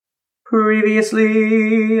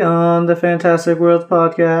Previously on the Fantastic Worlds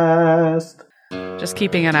podcast. Just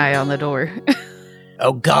keeping an eye on the door.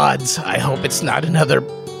 Oh gods, I hope it's not another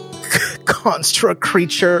construct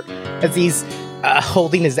creature as he's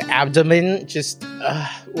holding his abdomen just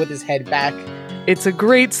with his head back. It's a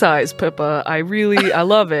great size, Pippa. I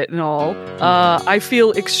love it and all. I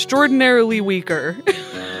feel extraordinarily weaker.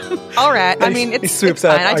 All right. I mean, it's swoops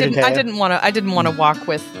fine. up I didn't want to walk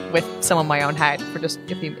with some of my own height for just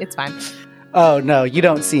it's fine. Oh no, you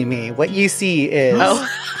don't see me. What you see is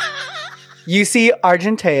you see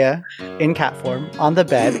Argentea in cat form on the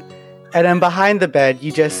bed, and then behind the bed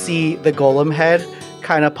you just see the golem head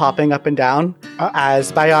kind of popping up and down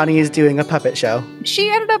as Bayani is doing a puppet show. She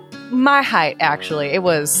ended up my height, actually. It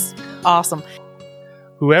was awesome.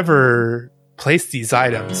 Whoever placed these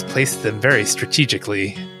items placed them very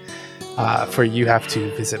strategically. For you have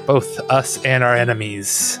to visit both us and our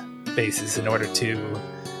enemies' bases in order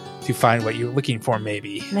to find what you're looking for,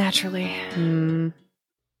 maybe. Naturally.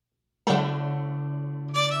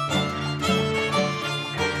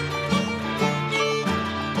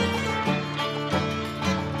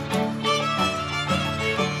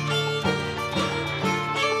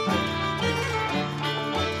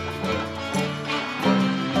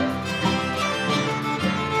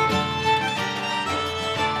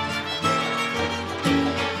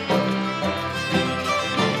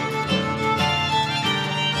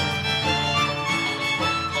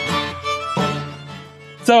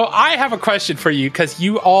 So I have a question for you, because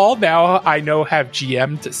you all now, I know, have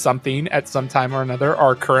GM'd something at some time or another,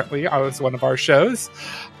 or currently as one of our shows.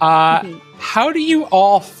 How do you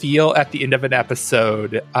all feel at the end of an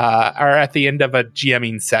episode, or at the end of a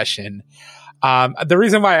GMing session? The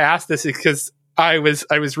reason why I asked this is because I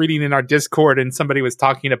was reading in our Discord, and somebody was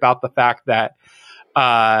talking about the fact that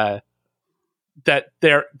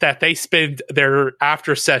that they spend their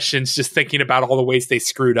after sessions just thinking about all the ways they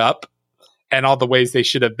screwed up and all the ways they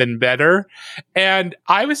should have been better. And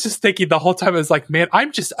I was just thinking the whole time, I was like, man,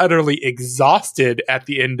 I'm just utterly exhausted at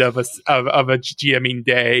the end of a GMing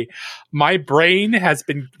day. My brain has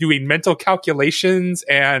been doing mental calculations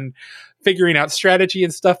and figuring out strategy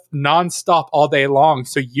and stuff nonstop all day long.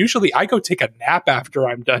 So usually I go take a nap after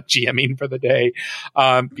I'm done GMing for the day,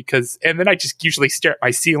 and then I just usually stare at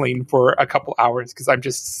my ceiling for a couple hours because I'm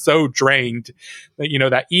just so drained.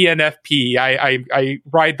 That ENFP, I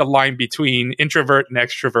ride the line between introvert and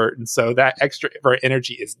extrovert, and so that extrovert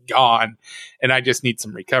energy is gone, and I just need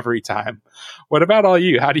some recovery time. What about all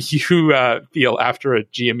you? How do you feel after a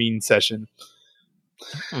GMing session?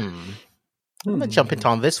 I'm going to jump into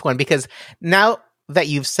on this one because now that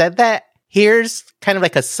you've said that, here's kind of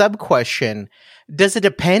like a sub question. Does it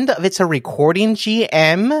depend if it's a recording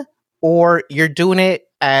GM or you're doing it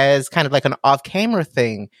as kind of like an off-camera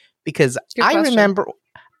thing? Because I remember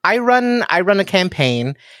I run a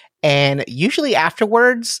campaign, and usually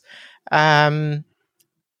afterwards,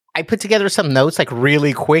 I put together some notes like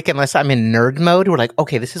really quick, unless I'm in nerd mode. We're like,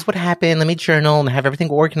 okay, this is what happened. Let me journal and have everything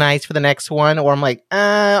organized for the next one. Or I'm like,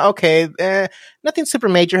 okay, nothing super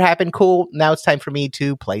major happened. Cool. Now it's time for me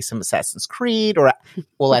to play some Assassin's Creed, or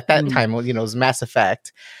well, at that time, it was Mass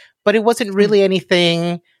Effect. But it wasn't really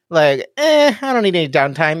anything like, I don't need any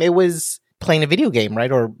downtime. It was playing a video game,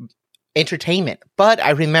 right? Or entertainment. But I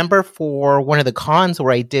remember for one of the cons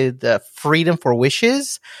where I did the Freedom for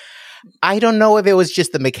Wishes, I don't know if it was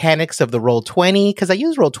just the mechanics of the Roll20, because I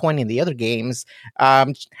use Roll20 in the other games,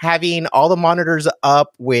 having all the monitors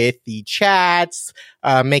up with the chats,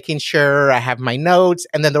 making sure I have my notes,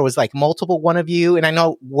 and then there was like multiple one of you, and I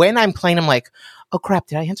know when I'm playing, I'm like, oh crap,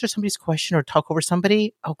 did I answer somebody's question or talk over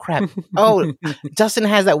somebody? Oh crap. Oh, Dustin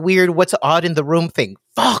has that weird what's odd in the room thing.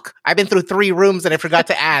 Fuck, I've been through 3 rooms and I forgot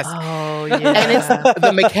to ask. Oh, yeah. And it's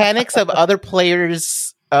the mechanics of other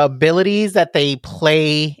players' abilities that they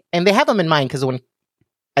play, and they have them in mind, because when,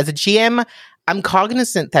 as a GM, I'm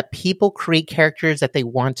cognizant that people create characters that they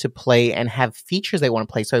want to play and have features they want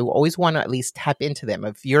to play, so I always want to at least tap into them.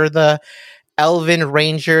 If you're the elven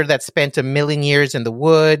ranger that spent 1,000,000 years in the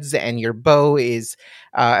woods and your bow is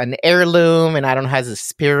an heirloom and I don't know, has a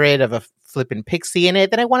spirit of a flippin' pixie in it,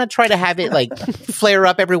 then I want to try to have it like flare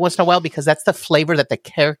up every once in a while, because that's the flavor that the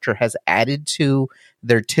character has added to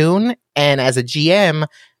their tune. And as a GM,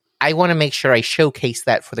 I want to make sure I showcase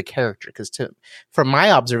that for the character, because from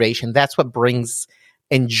my observation, that's what brings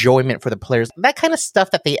enjoyment for the players. That kind of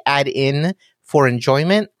stuff that they add in for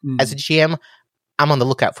enjoyment, as a GM, I'm on the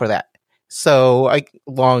lookout for that. So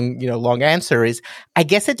long answer is, I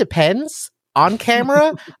guess it depends. On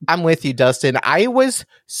camera, I'm with you, Dustin. I was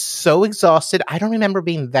so exhausted. I don't remember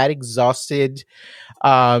being that exhausted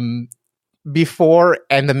before,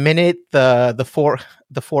 and the minute the 4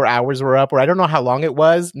 hours were up, or I don't know how long it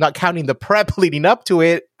was, not counting the prep leading up to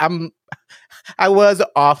it, I was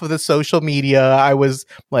off of the social media. I was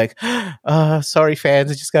like, sorry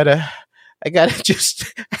fans, I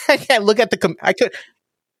can't look at the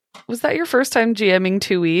Was that your first time GMing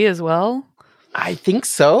 2E as well? I think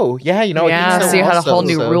so. Yeah, you know. Yeah, I think so you had a also, whole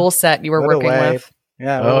new rule set you were What a working way. with.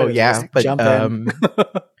 Yeah. Oh really, yeah, just but jump in.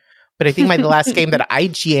 but I think the last game that I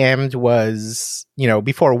GM'd was,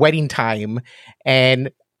 before wedding time,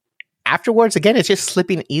 and afterwards, again, it's just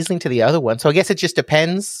slipping easily into the other one. So I guess it just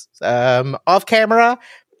depends. Off camera,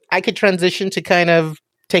 I could transition to kind of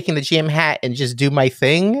taking the GM hat and just do my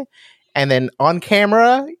thing, and then on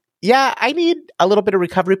camera, yeah, I need a little bit of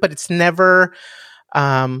recovery, but it's never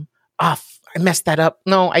I messed that up.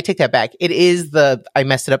 No, I take that back. It is I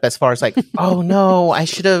messed it up as far as like, oh no, I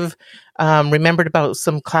should have remembered about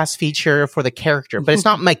some class feature for the character. But it's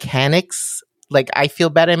not mechanics. Like, I feel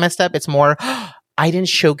bad I messed up. It's more, I didn't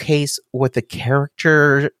showcase what the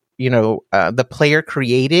character, the player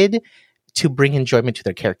created to bring enjoyment to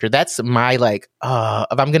their character. That's my, if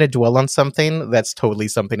I'm going to dwell on something, that's totally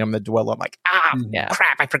something I'm going to dwell on. Like,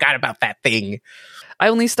 crap, I forgot about that thing. I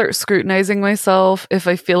only start scrutinizing myself if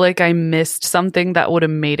I feel like I missed something that would have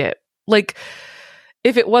made it. Like,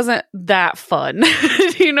 if it wasn't that fun.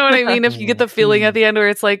 Do you know what I mean? If you get the feeling at the end where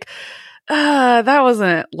it's like, that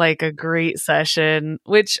wasn't like a great session,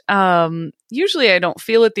 which usually I don't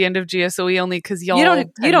feel at the end of GSOE, only because y'all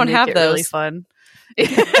you don't have those. really fun. They're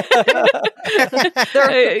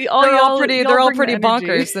all pretty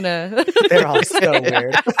bonkers in a They're all so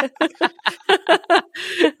weird.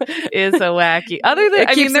 Is so wacky. Other than,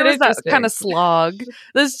 there was that kind of slog.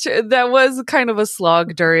 That was kind of a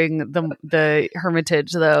slog during the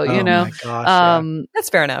Hermitage, though. Oh my gosh, that's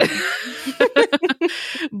fair enough.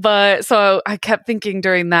 But so I kept thinking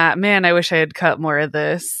during that, man, I wish I had cut more of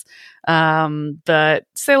this. But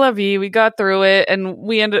c'est la vie, we got through it, and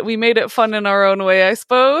we made it fun in our own way, I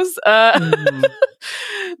suppose.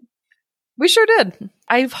 We sure did.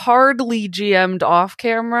 I've hardly GM'd off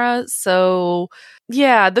camera, so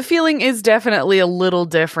yeah, the feeling is definitely a little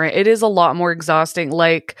different. It is a lot more exhausting.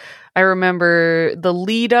 Like, I remember the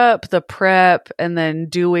lead up, the prep, and then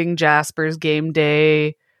doing Jasper's game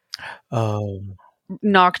day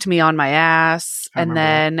knocked me on my ass. And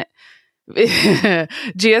then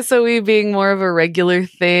GSOE being more of a regular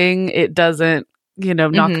thing, it doesn't,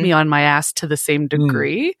 knock me on my ass to the same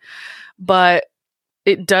degree. But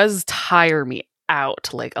it does tire me out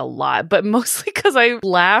like a lot, but mostly because I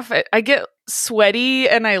laugh. I get sweaty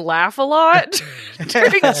and I laugh a lot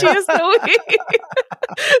during GSOE.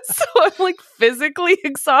 So I'm like physically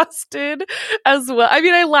exhausted as well. I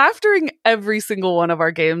mean, I laugh during every single one of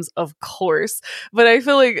our games, of course, but I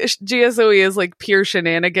feel like GSOE is like pure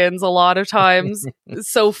shenanigans a lot of times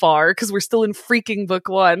so far, because we're still in freaking book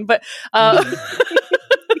 1, but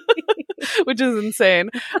which is insane.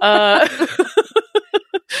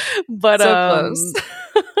 But so close.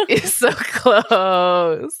 It's so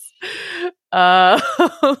close.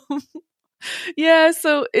 Yeah,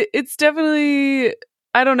 so it's definitely,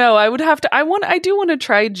 I don't know. I do want to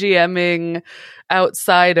try GMing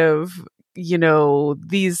outside of,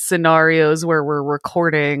 these scenarios where we're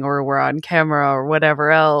recording or we're on camera or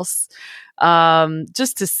whatever else.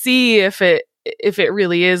 Just to see if it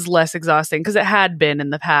really is less exhausting, because it had been in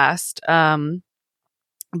the past.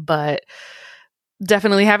 But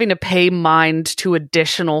definitely having to pay mind to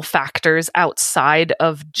additional factors outside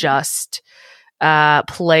of just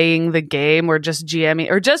playing the game or just GMing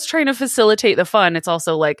or just trying to facilitate the fun. It's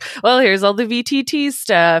also like, well, here's all the VTT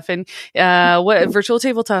stuff and what virtual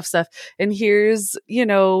tabletop stuff, and here's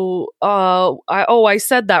I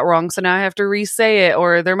said that wrong, so now I have to re-say it,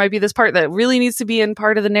 or there might be this part that really needs to be in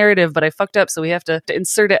part of the narrative, but I fucked up, so we have to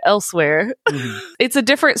insert it elsewhere. It's a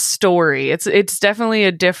different story. It's definitely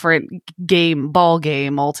a different ball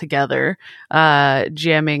game altogether.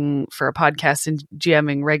 GMing for a podcast and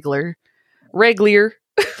GMing regular. I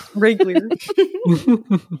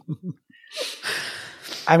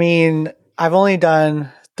mean, I've only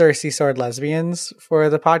done Thirsty Sword Lesbians for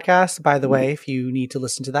the podcast. By the way, if you need to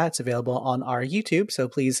listen to that, it's available on our YouTube. So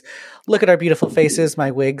please look at our beautiful faces,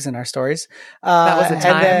 my wigs, and our stories. That was a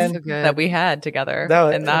time so good. that we had together.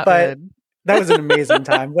 That was an amazing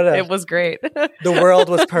time. It was great. The world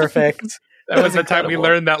was perfect. That was the time we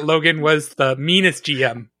learned that Logan was the meanest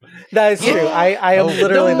GM. That is true. I am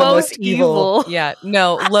literally the most evil. Yeah,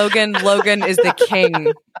 no, Logan is the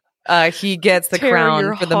king. He gets the Tear crown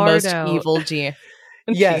your for the heart most out. evil GM.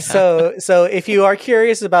 Yeah, so if you are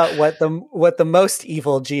curious about what the most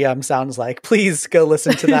evil GM sounds like, please go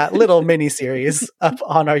listen to that little mini series up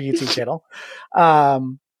on our YouTube channel.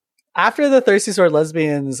 After the Thirsty Sword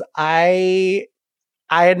Lesbians, I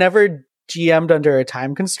had never GM'd under a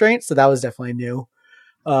time constraint, so that was definitely new.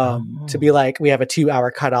 To be like, we have a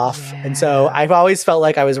 2-hour cutoff, and so I've always felt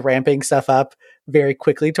like I was ramping stuff up very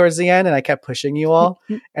quickly towards the end, and I kept pushing you all,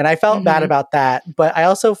 and I felt bad about that. But I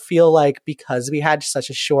also feel like because we had such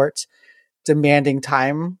a short, demanding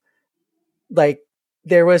time, like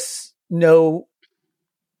there was no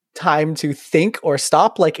time to think or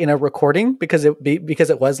stop, like in a recording, because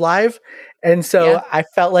it was live, and so I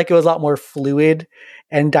felt like it was a lot more fluid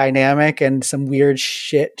and dynamic, and some weird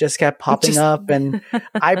shit just kept popping up. And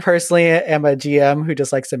I personally am a GM who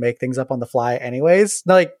just likes to make things up on the fly, anyways,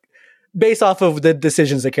 like based off of the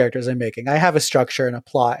decisions the characters are making. I have a structure and a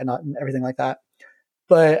plot and everything like that,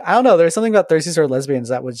 but I don't know. There's something about Thirsty Sword Lesbians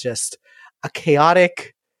that was just a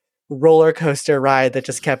chaotic roller coaster ride that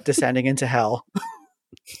just kept descending into hell.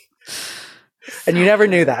 And you never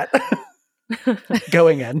knew that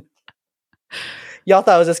going in. Y'all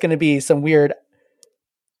thought it was just going to be some weird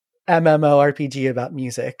MMORPG about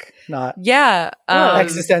music, not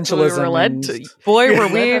existentialism. Boy, were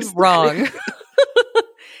we wrong.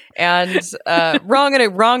 And wrong in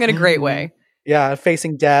a great way. Yeah,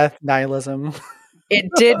 facing death, nihilism.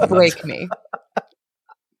 It did break me.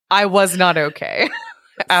 I was not okay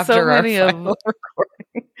after so many our of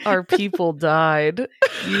recording. Our people died.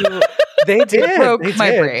 They did. It broke they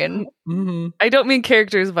my did. brain. Mm-hmm. I don't mean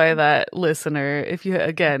characters by that, listener. If you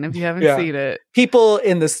haven't seen it, people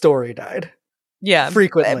in the story died. Yeah,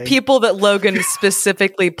 frequently. People that Logan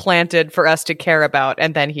specifically planted for us to care about,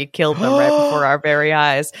 and then he killed them right before our very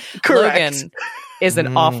eyes. Correct. Logan is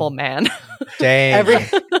an awful man. Dang.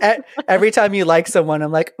 Every time you like someone,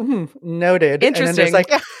 I'm like, noted. Interesting. And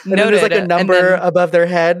then there's like a number above their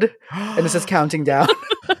head, and it's just counting down.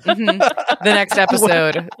 The next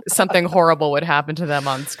episode, something horrible would happen to them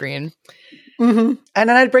on screen. And then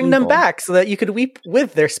I'd bring them back so that you could weep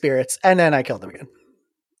with their spirits, and then I killed them again.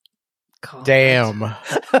 God. Damn.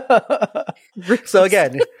 So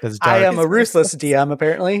again, I am a ruthless DM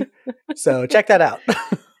apparently. So check that out.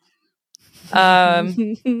 I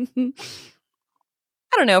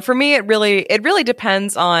don't know. For me, it really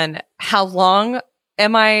depends on how long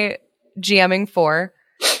am I GMing for,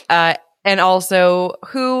 and also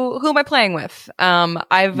who am I playing with.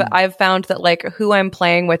 I've found that like who I'm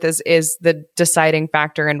playing with is the deciding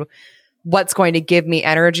factor in what's going to give me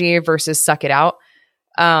energy versus suck it out.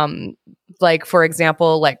 Like for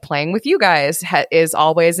example, like playing with you guys is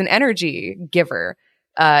always an energy giver.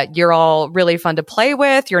 You're all really fun to play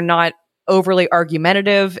with. You're not overly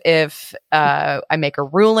argumentative if I make a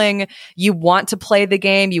ruling. You want to play the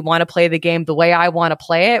game. You want to play the game the way I want to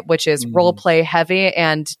play it, which is role play heavy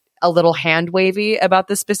and a little hand wavy about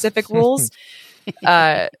the specific rules,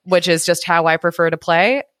 which is just how I prefer to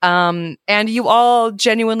play. And you all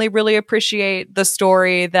genuinely really appreciate the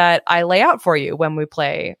story that I lay out for you when we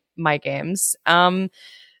play my games. So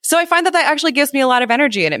I find that actually gives me a lot of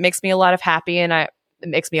energy, and it makes me a lot of happy,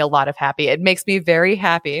 It makes me very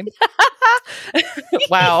happy.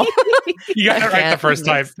 Wow. You got it right the first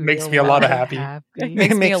time. Makes me a lot of happy.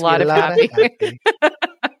 Makes me a lot of happy.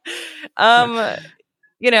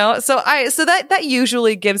 So that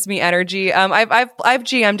usually gives me energy. I've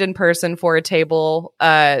GM'd in person for a table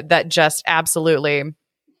that just absolutely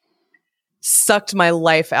sucked my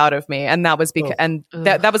life out of me, and that was because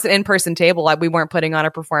that was an in-person table. We weren't putting on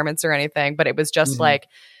a performance or anything, but it was just like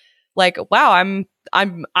wow,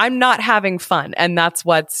 I'm not having fun, and that's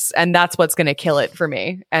what's going to kill it for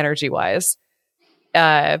me energy wise.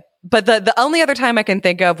 But the only other time I can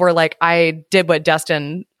think of where like I did what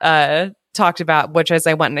Dustin talked about, which is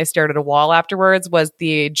I went and I stared at a wall afterwards, was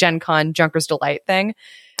the Gen Con Junker's Delight thing,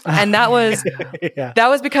 and that was that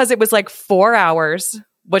was because it was like 4 hours,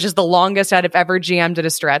 which is the longest I'd have ever GM'd at a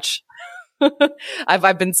stretch.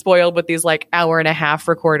 I've been spoiled with these like 1.5 hour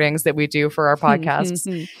recordings that we do for our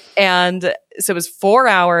podcasts. And so it was 4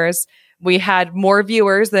 hours. We had more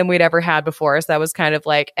viewers than we'd ever had before. So that was kind of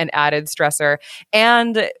like an added stressor.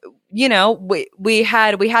 And, you know, we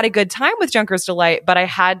had a good time with Junker's Delight, but I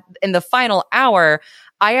had in the final hour,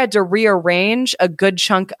 I had to rearrange a good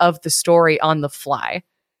chunk of the story on the fly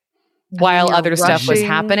while other stuff was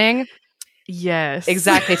happening. Yes,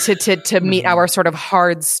 exactly. To meet our sort of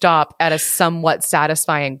hard stop at a somewhat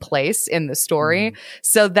satisfying place in the story.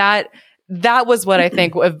 So that was what I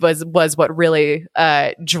think was what really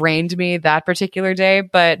drained me that particular day.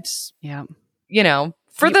 But yeah, you know,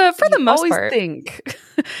 For the most always part. think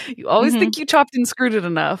you always think you chopped and screwed it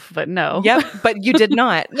enough, but no. Yep, but you did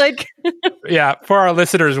not. Like, Yeah, for our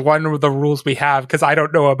listeners, one of the rules we have, because I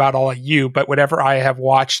don't know about all of you, but whenever I have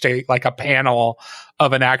watched a panel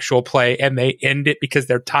of an actual play and they end it because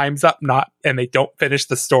their time's up, and they don't finish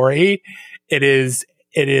the story, it is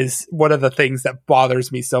one of the things that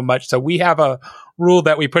bothers me so much. So we have a rule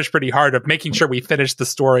that we push pretty hard of making sure we finish the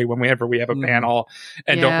story whenever we have a panel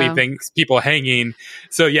and don't leave people hanging.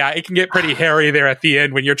 So yeah, it can get pretty hairy there at the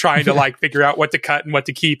end when you're trying to figure out what to cut and what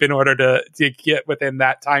to keep in order to get within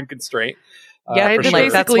that time constraint. Yeah, I had to sure.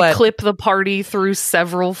 basically clip the party through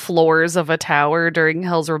several floors of a tower during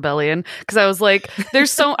Hell's Rebellion because I was like,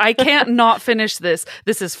 I can't not finish this.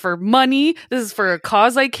 This is for money. This is for a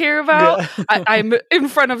cause I care about. Yeah. I'm in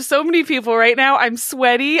front of so many people right now. I'm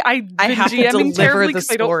sweaty. I have to deliver the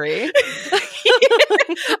story.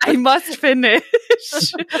 I must finish.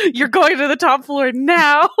 You're going to the top floor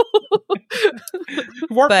now.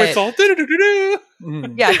 Work whistle.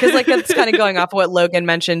 Yeah, because it's kind of going off of what Logan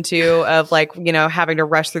mentioned too, of having to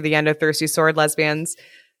rush through the end of Thirsty Sword Lesbians.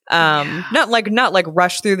 Not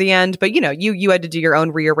rush through the end, but you had to do your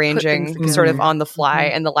own rearranging sort of on the fly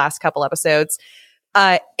in the last couple episodes.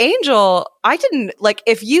 Angel, I didn't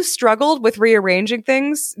if you struggled with rearranging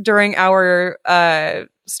things during our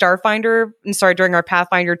during our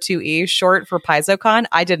Pathfinder 2E short for PaizoCon,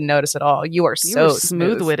 I didn't notice at all. You are so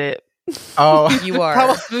smooth with it. Oh, you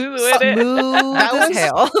are smooth with it. As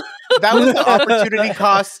hell. That was the opportunity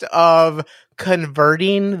cost of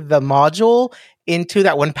converting the module into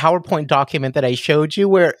that one PowerPoint document that I showed you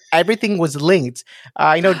where everything was linked.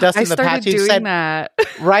 I know Dustin the Patchy said that.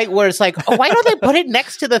 Right, where it's like, oh, why don't they put it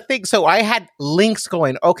next to the thing? So I had links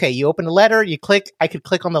going, okay, you open a letter, you click, I could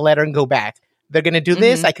click on the letter and go back. They're going to do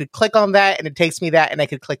this, I could click on that and it takes me that and I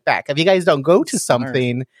could click back. If you guys don't go to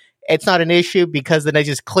something, it's not an issue because then I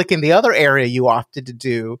just click in the other area you opted to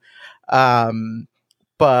do.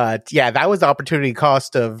 But yeah, that was the opportunity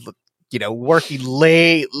cost of, working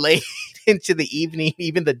late into the evening,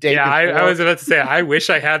 even the day before. I was about to say, I wish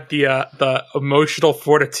I had the emotional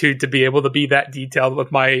fortitude to be able to be that detailed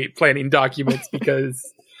with my planning documents because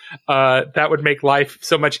that would make life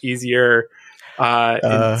so much easier.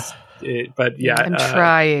 But yeah, I'm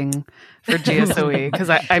trying for GSOE because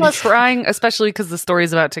I'm trying, especially because the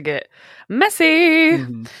story's about to get messy.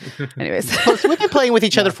 Anyways, plus, we've been playing with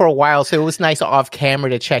each other for a while, so it was nice off camera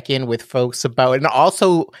to check in with folks about it and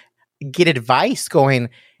also get advice going,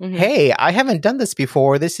 hey, I haven't done this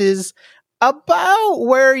before. This is about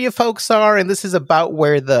where you folks are, and this is about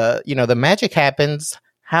where the magic happens.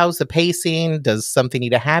 How's the pacing? Does something need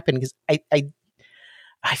to happen? Because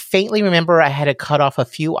I faintly remember I had to cut off a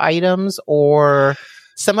few items or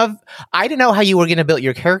I didn't know how you were going to build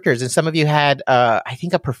your characters. And some of you had, I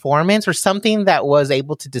think, a performance or something that was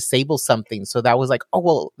able to disable something. So that was like, oh,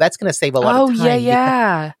 well, that's going to save a lot of time.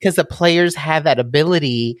 Yeah. Because the players had that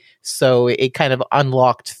ability. So it kind of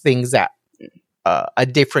unlocked things that a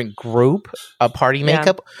different group, a party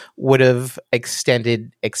makeup would have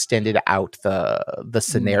extended out the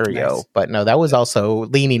scenario. Nice. But no, that was also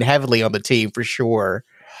leaning heavily on the team for sure.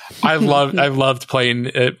 I loved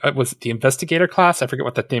playing. Was it the investigator class? I forget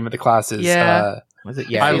what the name of the class is. Yeah. Was it?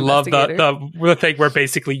 Yeah. I love the thing where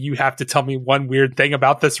basically you have to tell me one weird thing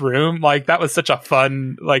about this room. That was such a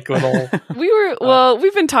fun little.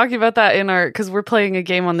 We've been talking about that because we're playing a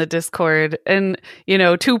game on the Discord, and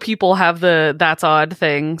 2 people have the that's odd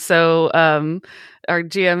thing. So our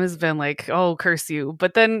GM has been like, oh, curse you.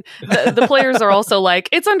 But then the players are also like,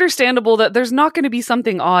 it's understandable that there's not going to be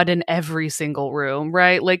something odd in every single room,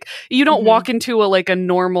 right? You don't walk into a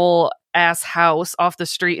normal ass house off the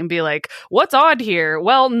street and be like, what's odd here?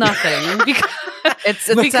 Well, nothing. Because it's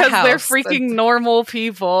because they're freaking normal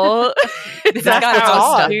people.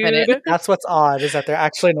 That's what's odd, is that they're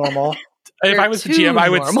actually normal. If I was the GM, I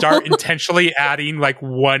would start intentionally adding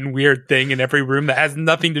one weird thing in every room that has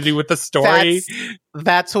nothing to do with the story.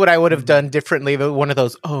 That's what I would have done differently. One of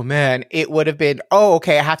those, oh man, it would have been, oh,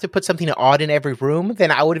 okay, I have to put something odd in every room. Then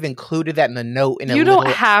I would have included that in the note. You don't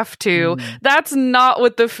have to. That's not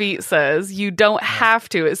what the feat says. You don't have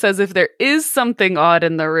to. It says if there is something odd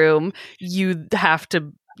in the room, you have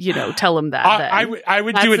to tell him that. I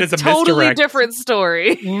would do it as a totally misdirect. different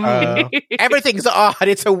story. Everything's odd.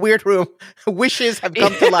 It's a weird room. Wishes have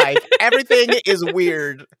come to life. Everything is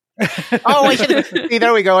weird. Oh,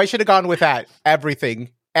 there we go. I should have gone with that. Everything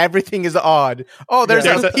is odd. Oh, there's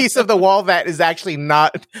a piece of the wall that is actually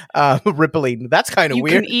not rippling. That's kind of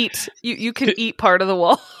weird. You can eat part of the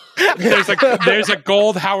wall. There's a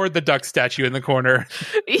gold Howard the Duck statue in the corner.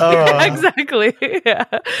 Yeah, exactly. Yeah.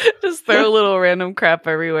 Just throw a little random crap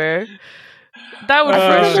everywhere. That would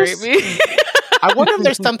frustrate me. I wonder if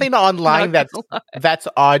there's something online Not that's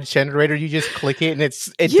odd generator. You just click it and it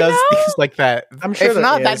You does know? things like that. I'm sure If there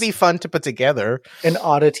not, is. that'd be fun to put together. An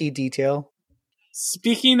oddity detail.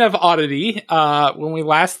 Speaking of oddity, when we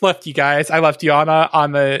last left you guys, I left you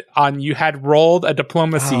on you had rolled a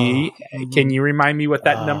diplomacy. Can you remind me what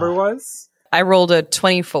that number was? I rolled a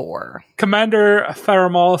 24. Commander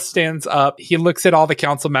Tharamal stands up. He looks at all the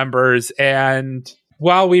council members, and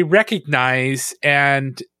while we recognize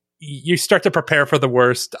and you start to prepare for the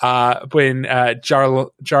worst, when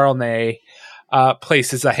Jarlne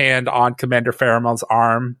places a hand on Commander Tharamal's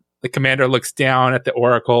arm, the commander looks down at the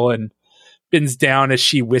Oracle and bends down as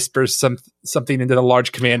she whispers something into the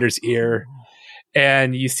large commander's ear,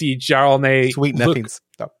 and you see Jarlne Sweet nothings.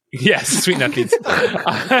 No. Yes, sweet nothings.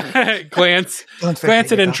 glance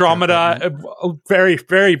at Andromeda very,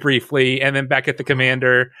 very briefly, and then back at the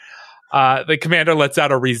commander. The commander lets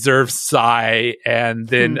out a reserved sigh and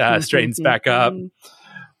then straightens back up.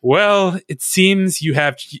 Well, it seems you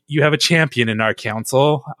have a champion in our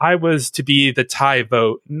council. I was to be the tie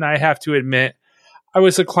vote, and I have to admit, I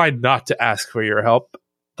was inclined not to ask for your help.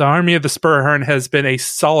 The army of the Spurhern has been a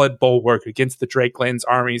solid bulwark against the Drakelands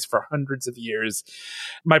armies for hundreds of years.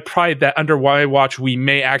 My pride that under my watch we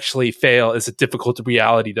may actually fail is a difficult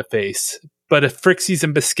reality to face. But if Phrixes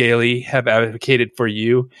and Biscali have advocated for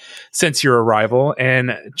you since your arrival,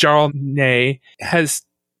 and Jarlne has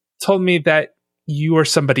told me that you are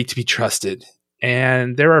somebody to be trusted,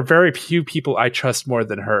 and there are very few people I trust more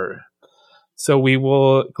than her. So we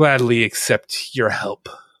will gladly accept your help.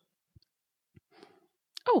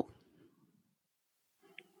 Oh.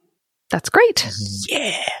 That's great.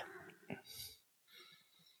 Yeah.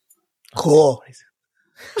 Cool.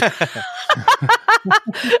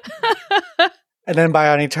 And then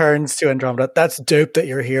Bioni turns to Andromeda. That's dope that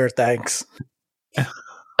you're here. Thanks.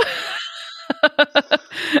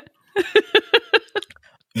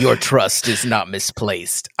 Your trust is not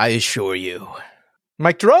misplaced, I assure you.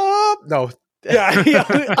 Mic drop! No. Yeah,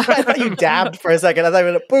 I thought you dabbed for a second. I thought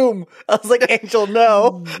you went boom. I was like, Angel,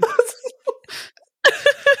 no.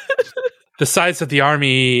 The size of the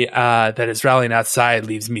army that is rallying outside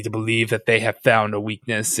leaves me to believe that they have found a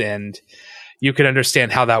weakness, and you can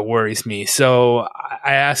understand how that worries me. So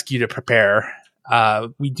I ask you to prepare.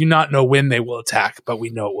 We do not know when they will attack, but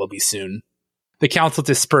we know it will be soon. The council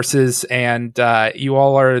disperses, and you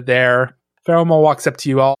all are there. Tharamal walks up to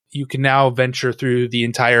you all. You can now venture through the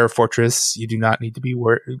entire fortress. You do not need to be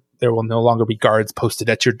worried. There will no longer be guards posted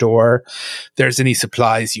at your door. If there's any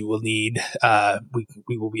supplies you will need,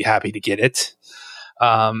 we will be happy to get it.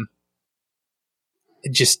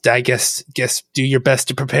 Just, I guess do your best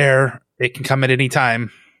to prepare. It can come at any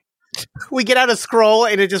time. We get out a scroll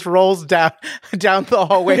and it just rolls down the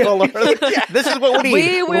hallway all over. Yeah, this is what we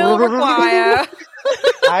need. We will require.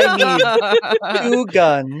 I need 2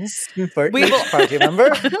 guns for each party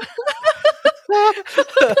member.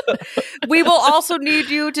 We will also need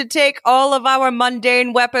you to take all of our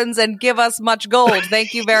mundane weapons and give us much gold.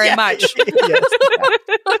 Thank you very much. Yes,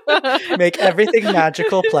 yeah. Make everything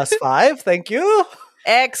magical +5. Thank you.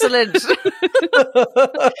 Excellent.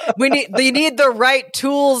 You need the right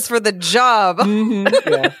tools for the job. Mm-hmm.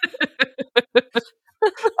 Yeah.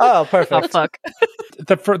 Oh, perfect. Oh, fuck.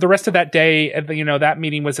 For the rest of that day, that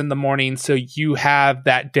meeting was in the morning, so you have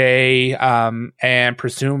that day, and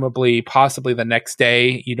presumably, possibly the next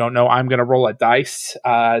day. You don't know. I'm going to roll a dice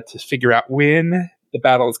to figure out when the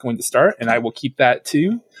battle is going to start, and I will keep that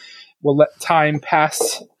too. We'll let time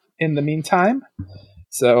pass in the meantime.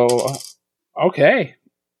 So, okay.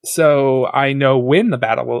 So I know when the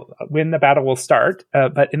battle will start,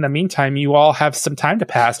 but in the meantime, you all have some time to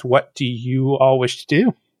pass. What do you all wish to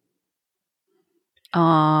do?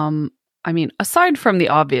 I mean, aside from the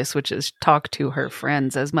obvious, which is talk to her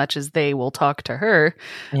friends as much as they will talk to her,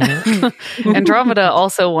 Andromeda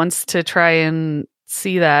also wants to try and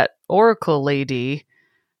see that Oracle lady.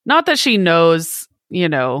 Not that she knows,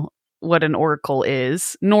 what an oracle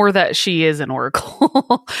is, nor that she is an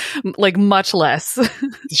oracle. Like, much less.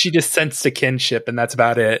 She just sensed a kinship, and that's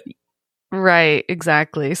about it. Right,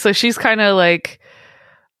 exactly. So she's kind of like,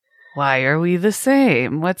 why are we the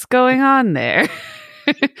same? What's going on there?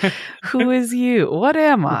 Who is you? What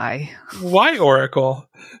am I? Why Oracle?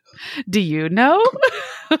 Do you know?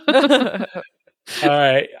 All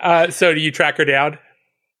right. So do you track her down?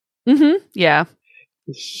 Mm-hmm. Yeah.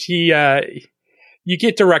 She, you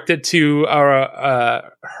get directed to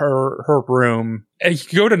her room. And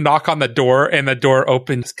you go to knock on the door, and the door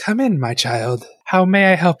opens. Come in, my child. How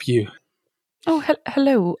may I help you? Oh,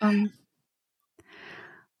 hello.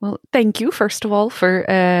 Well, thank you, first of all, for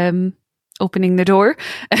opening the door.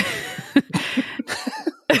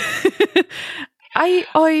 I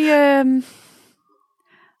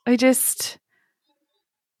just,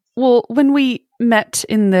 well, when we met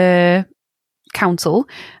in the council,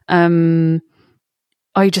 I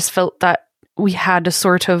just felt that we had a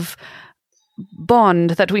sort of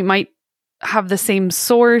bond, that we might have the same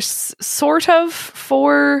source, sort of,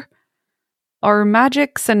 for our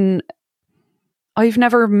magics, and I've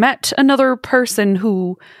never met another person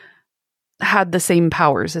who had the same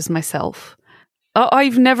powers as myself.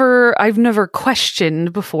 I've never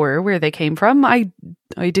questioned before where they came from. I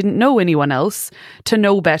didn't know anyone else to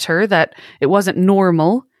know better that it wasn't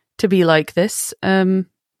normal to be like this. I'm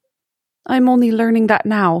only learning that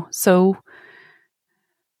now, so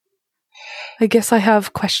I guess I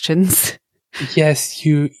have questions. Yes,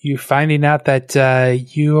 you finding out that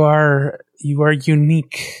you are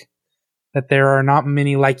unique. That there are not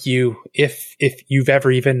many like you, if you've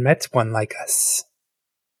ever even met one like us.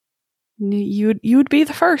 You'd be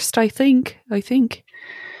the first, I think.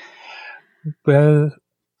 Well,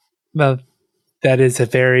 that is a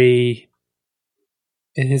very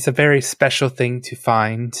special thing to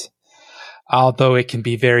find, although it can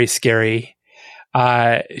be very scary.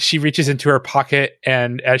 She reaches into her pocket,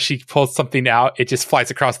 and as she pulls something out, it just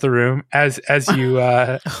flies across the room. As you,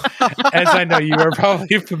 as I know you are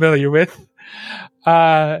probably familiar with.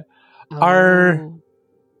 Our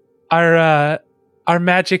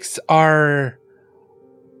magics are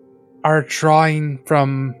drawing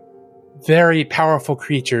from very powerful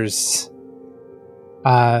creatures,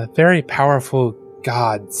 very powerful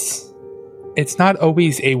gods. It's not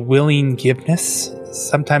always a willing giveness.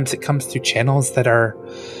 Sometimes it comes through channels that are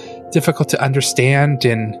difficult to understand,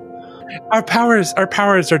 and our powers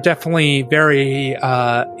are definitely very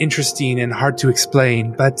interesting and hard to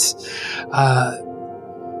explain, but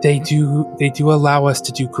they do allow us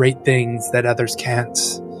to do great things that others can't.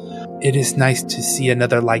 It is nice to see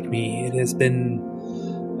another like me. It has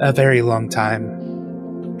been a very long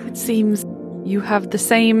time. It seems you have the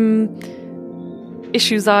same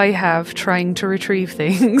issues I have trying to retrieve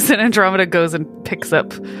things. And Andromeda goes and picks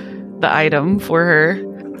up the item for her.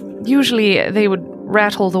 Usually they would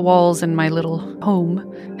rattle the walls in my little home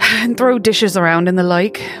and throw dishes around and the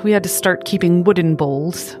like. We had to start keeping wooden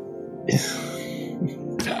bowls.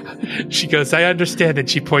 She goes, I understand, and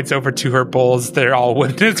she points over to her bowls. They're all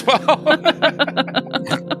wooden as well.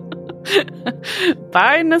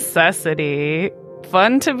 By necessity.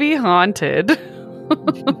 Fun to be haunted.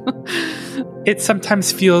 It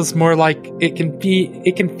sometimes feels more like it can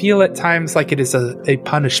feel at times like it is a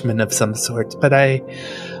punishment of some sort, but I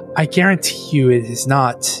guarantee you it is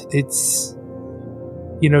not. It's,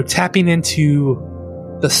 tapping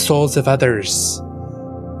into the souls of others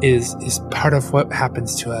is part of what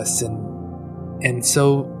happens to us, and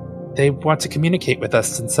so they want to communicate with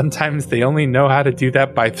us, and sometimes they only know how to do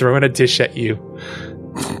that by throwing a dish at you.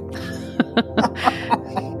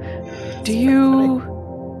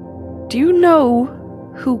 Do you know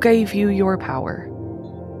who gave you your power?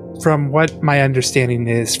 From what my understanding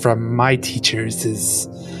is from my teachers is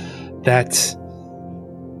that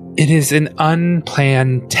it is an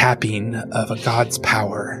unplanned tapping of a god's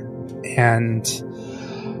power, and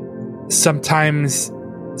sometimes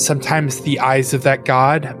the eyes of that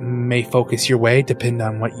god may focus your way depending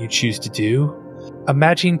on what you choose to do.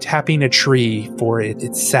 Imagine tapping a tree for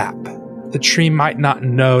its sap. The tree might not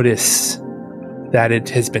notice that it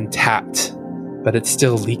has been tapped, but it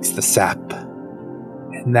still leaks the sap.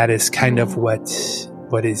 And that is kind of what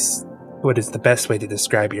is the best way to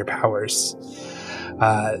describe your powers.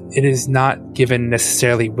 It is not given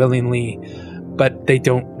necessarily willingly, but they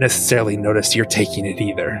don't necessarily notice you're taking it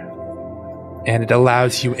either. And it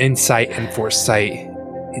allows you insight and foresight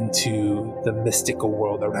into the mystical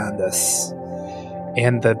world around us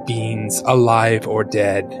and the beings alive or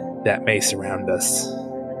dead that may surround us.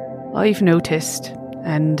 I've noticed,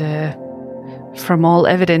 and from all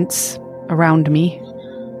evidence around me,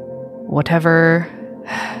 whatever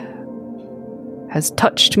has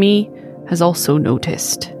touched me has also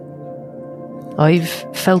noticed. I've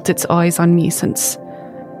felt its eyes on me since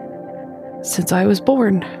I was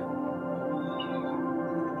born.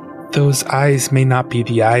 Those eyes may not be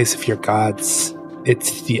the eyes of your gods.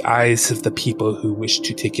 It's the eyes of the people who wish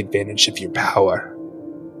to take advantage of your power.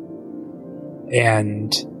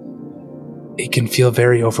 And it can feel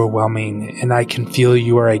very overwhelming, and I can feel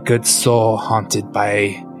you are a good soul haunted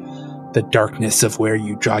by the darkness of where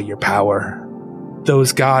you draw your power.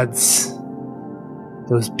 Those gods,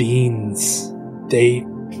 those beings, they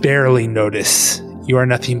barely notice. You are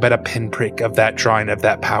nothing but a pinprick of that drawing of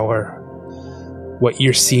that power. What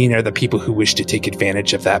you're seeing are the people who wish to take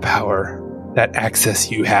advantage of that power. that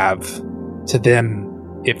access you have. To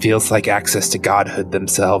them, it feels like access to godhood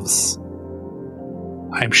themselves.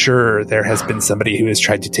 I'm sure there has been somebody who has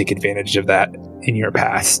tried to take advantage of that in your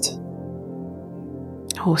past.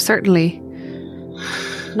 Oh, certainly.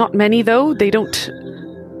 Not many, though. They don't...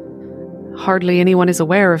 Hardly anyone is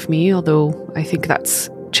aware of me, although I think that's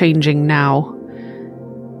changing now.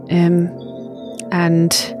 And...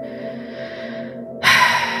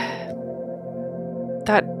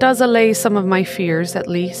 that does allay some of my fears, at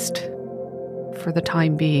least. For the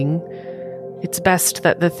time being. It's best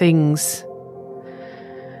that the things...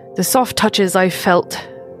 the soft touches I felt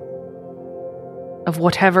of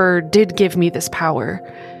whatever did give me this power,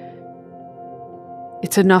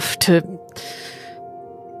 it's enough to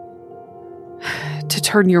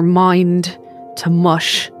turn your mind to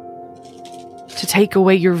mush, to take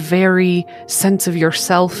away your very sense of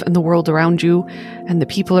yourself and the world around you and the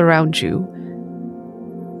people around you.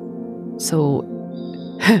 So,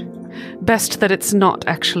 best that it's not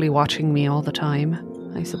actually watching me all the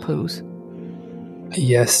time, I suppose.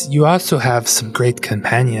 Yes, you also have some great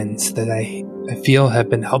companions that I feel have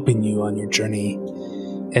been helping you on your journey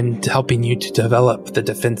and helping you to develop the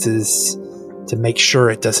defenses to make sure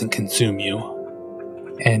it doesn't consume you.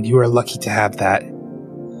 And you are lucky to have that.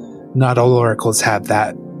 Not all oracles have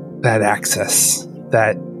that access,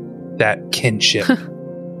 that kinship.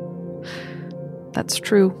 That's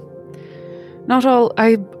true.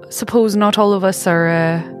 I suppose not all of us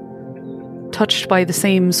are touched by the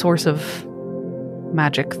same source of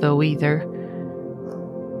magic, though, either.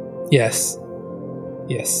 Yes.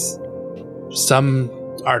 Some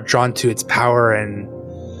are drawn to its power and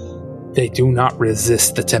they do not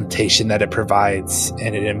resist the temptation that it provides,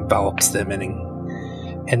 and it envelops them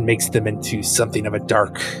and makes them into something of a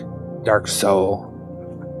dark soul.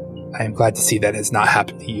 I am glad to see that has not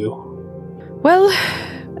happened to you. Well,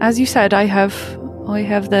 as you said, I have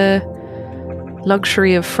the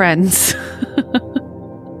luxury of friends.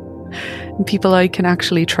 And people I can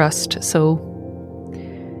actually trust, so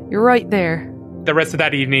you're right there. The rest of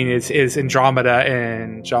that evening is Andromeda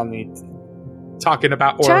and Johnny talking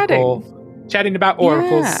about Oracle, chatting about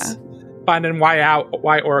oracles, finding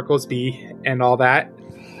why oracles be and all that.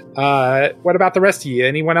 What about the rest of you?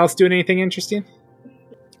 Anyone else doing anything interesting?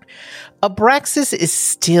 Abraxas is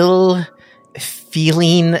still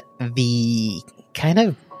feeling the kind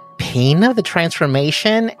of pain of the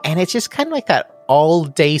transformation, and it's just kind of like that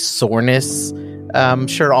all-day soreness. I'm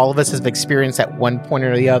sure all of us have experienced at one point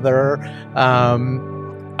or the other. I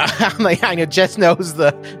know Jess knows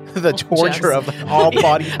the torture of all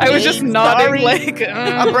body pain. I was just nodding like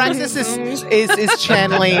Abraxas is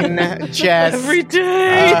channeling Jess every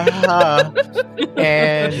day.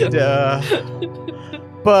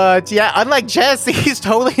 But yeah, unlike Jess, he's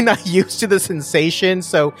totally not used to the sensation,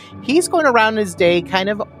 so he's going around his day kind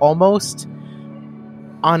of almost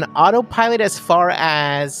on autopilot as far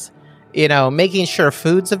as, making sure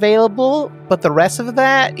food's available, but the rest of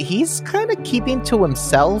that, he's kind of keeping to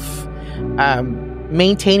himself,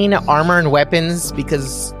 maintaining armor and weapons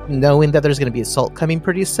because knowing that there's going to be assault coming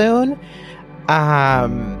pretty soon.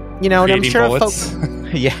 And I'm sure bullets.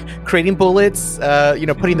 Creating bullets,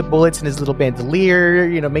 putting the bullets in his little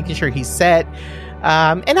bandolier, making sure he's set.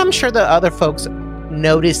 And I'm sure the other folks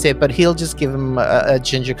notice it, but he'll just give him a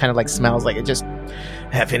ginger kind of like smells like it just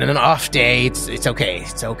having an off day. It's okay.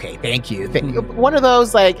 It's okay. Thank you. One of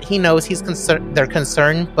those, like, he knows he's concerned, they're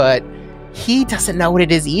concerned, but he doesn't know what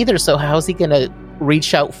it is either. So how's he going to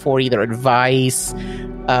reach out for either advice?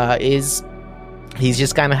 He's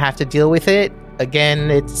just going to have to deal with it.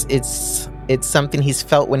 Again, it's something he's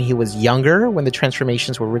felt when he was younger, when the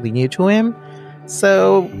transformations were really new to him.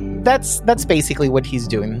 So that's basically what he's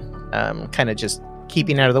doing. Kind of just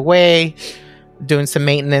keeping out of the way, doing some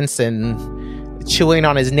maintenance, and chewing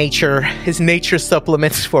on his nature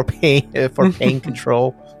supplements for pain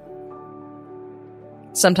control.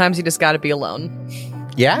 Sometimes you just got to be alone.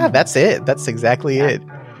 Yeah, that's it. That's exactly it.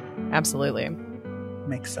 Absolutely.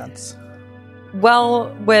 Makes sense.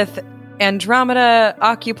 Well, with Andromeda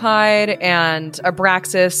occupied and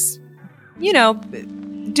Abraxas,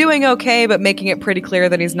 doing okay, but making it pretty clear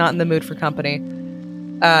that he's not in the mood for company.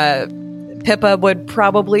 Pippa would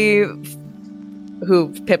probably,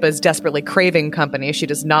 Pippa's desperately craving company. She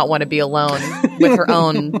does not want to be alone with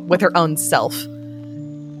her own self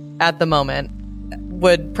at the moment.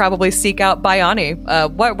 Would probably seek out Bayani.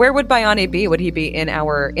 Where would Bayani be? Would he be in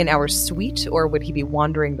our suite, or would he be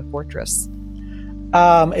wandering the fortress?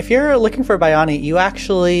 If you're looking for Bayani, you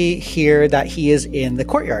actually hear that he is in the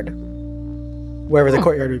courtyard, wherever the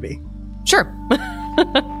courtyard would be. Sure.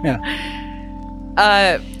 Yeah.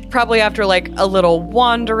 probably after like a little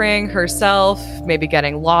wandering herself, maybe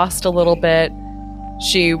getting lost a little bit,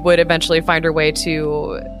 she would eventually find her way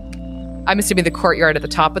to, I'm assuming, the courtyard at the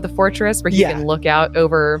top of the fortress where you can look out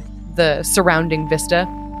over the surrounding vista.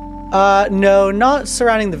 No, not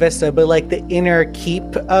surrounding the vista, but like the inner keep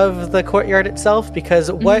of the courtyard itself,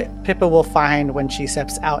 because what Pippa will find when she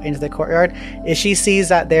steps out into the courtyard is she sees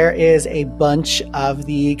that there is a bunch of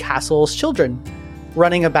the castle's children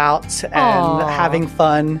running about and having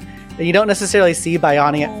fun. And you don't necessarily see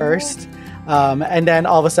Bayani at first. And then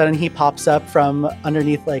all of a sudden he pops up from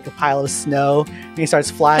underneath like a pile of snow and he starts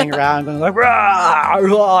flying around going like, "Rah,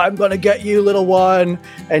 rah, I'm gonna get you, little one."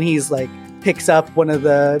 And he's like picks up one of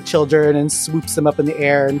the children and swoops them up in the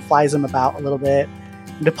air and flies them about a little bit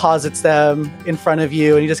and deposits them in front of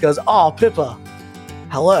you. And he just goes, "Oh, Pippa,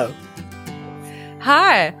 hello."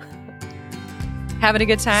 Hi. Having a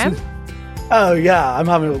good time? "Oh yeah, I'm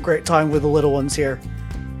having a great time with the little ones here.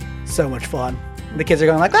 So much fun." The kids are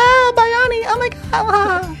going like, "Ah, Bayani, oh my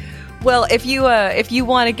god." Well, if you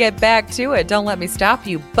want to get back to it, don't let me stop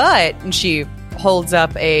you. But, and she holds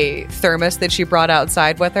up a thermos that she brought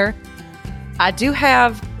outside with her, I do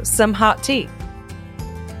have some hot tea.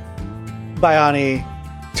 Bayani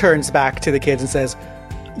turns back to the kids and says,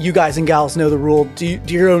 "You guys and gals know the rule. Do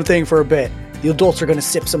your own thing for a bit. The adults are going to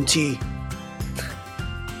sip some tea."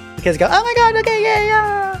 The kids go, "Oh my god, okay,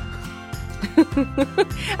 yeah."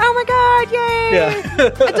 Oh my god, yay! Yeah.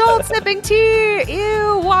 Adult sipping tea!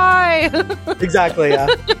 Ew, why? Exactly, yeah.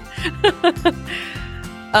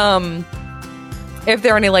 If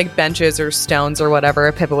there are any like benches or stones or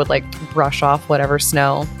whatever, Pippa would like brush off whatever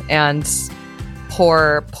snow and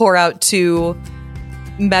pour out 2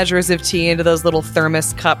 measures of tea into those little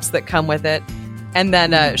thermos cups that come with it. And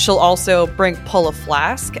then she'll also pull a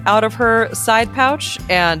flask out of her side pouch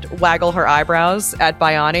and waggle her eyebrows at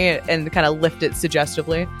Bayani and kind of lift it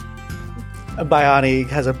suggestively. Bayani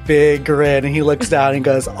has a big grin and he looks down and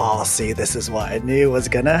goes, "Oh, see, this is what I knew was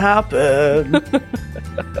gonna happen."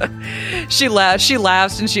 She laughs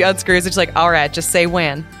and she unscrews and she's like, "All right, just say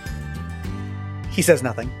when." He says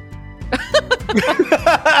nothing.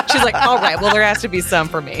 She's like, "All right, well, there has to be some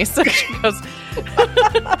for me." So she goes,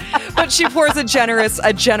 but she pours a generous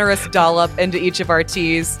dollop into each of our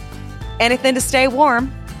teas. Anything to stay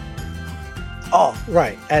warm. Oh,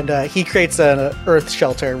 right. And he creates an earth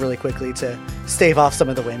shelter really quickly to stave off some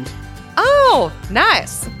of the wind. Oh,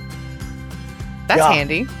 nice. That's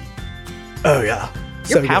handy. Oh, yeah.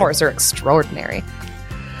 Your powers are extraordinary.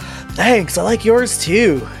 Thanks. I like yours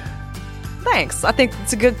too. Thanks. I think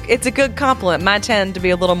it's a good compliment. Mine tend to be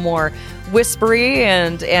a little more whispery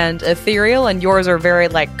and ethereal, and yours are very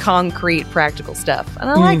like concrete, practical stuff. And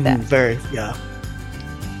I like that. Very, yeah.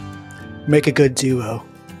 Make a good duo.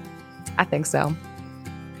 I think so.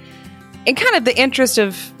 In kind of the interest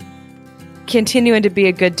of continuing to be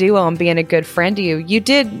a good duo and being a good friend to you,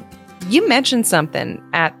 you mentioned something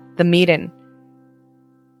at the meeting.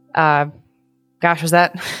 Gosh, was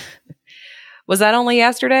that only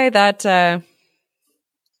yesterday? That I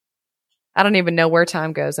don't even know where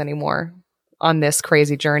time goes anymore on this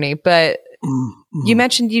crazy journey. But you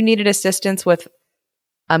mentioned you needed assistance with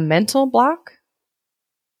a mental block.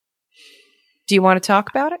 Do you want to talk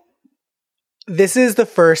about it? This is the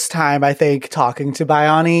first time, I think, talking to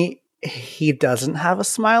Bayani, he doesn't have a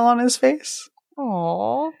smile on his face.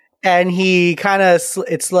 Aww. And he kind of,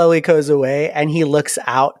 it slowly goes away and he looks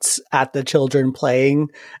out at the children playing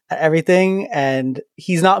everything and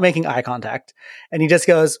he's not making eye contact. And he just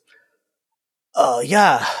goes, "Oh,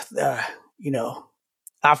 yeah,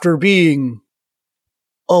 after being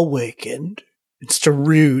awakened," it's to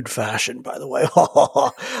rude fashion, by the way.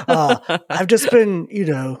 "I've just been,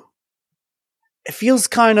 it feels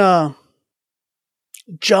kind of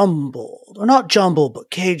jumbled, or not jumbled, but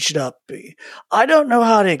caged up. I don't know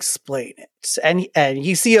how to explain it." And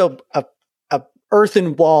you see a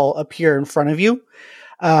earthen wall appear in front of you,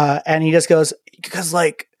 and he just goes, "Because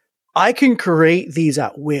like I can create these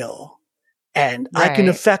at will, and I can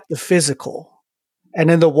affect the physical." And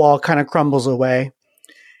then the wall kind of crumbles away,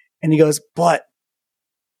 and he goes, "But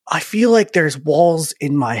I feel like there's walls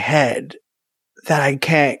in my head that I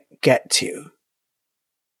can't get to.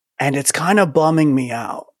 And it's kind of bumming me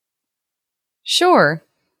out." Sure.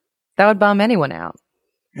 That would bum anyone out.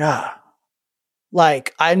 Yeah.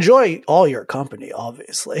 Like, I enjoy all your company,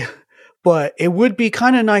 obviously. But it would be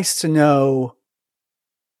kind of nice to know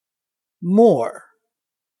more.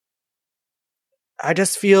 I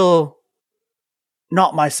just feel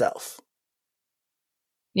not myself.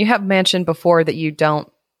 You have mentioned before that you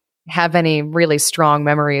don't have any really strong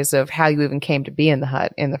memories of how you even came to be in the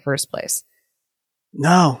hut in the first place.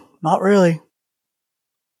 No, not really.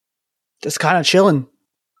 Just kind of chilling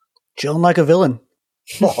like a villain.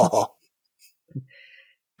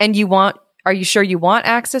 And are you sure you want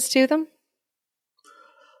access to them?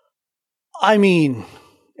 I mean,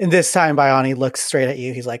 and this time Biani looks straight at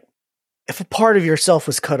you. He's like, if a part of yourself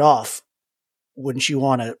was cut off, wouldn't you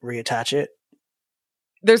want to reattach it?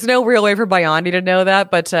 There's no real way for Biani to know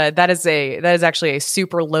that, but that is actually a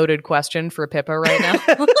super loaded question for Pippa right now.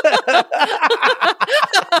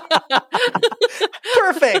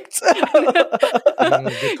 Perfect.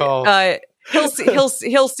 Good call.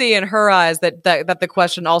 He'll see in her eyes that the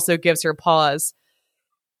question also gives her pause,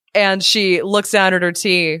 and she looks down at her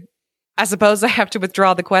tea. I suppose I have to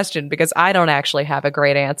withdraw the question because I don't actually have a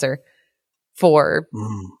great answer for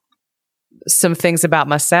some things about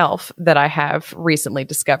myself that I have recently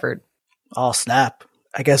discovered. Oh, snap.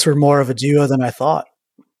 I guess we're more of a duo than I thought.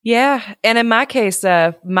 Yeah. And in my case,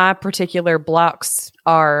 my particular blocks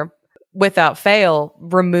are, without fail,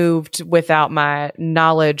 removed without my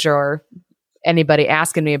knowledge or anybody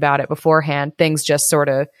asking me about it beforehand. Things just sort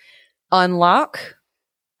of unlock.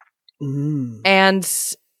 And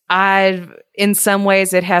in some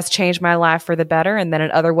ways, it has changed my life for the better. And then in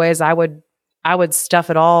other ways, I would stuff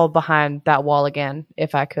it all behind that wall again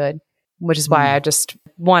if I could, which is why I just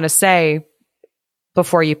want to say,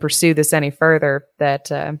 before you pursue this any further,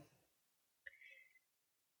 that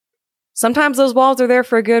sometimes those walls are there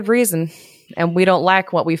for a good reason, and we don't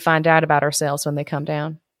like what we find out about ourselves when they come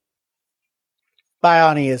down.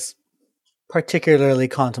 Biani is particularly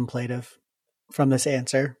contemplative from this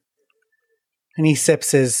answer, and he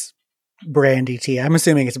sips his brandy tea. I'm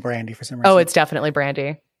assuming it's brandy for some reason. Oh, it's definitely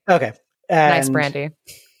brandy. Okay. Nice brandy.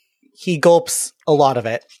 He gulps a lot of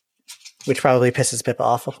it, which probably pisses Pippa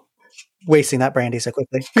off, wasting that brandy so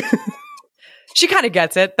quickly. She kind of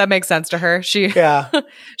gets it. That makes sense to her.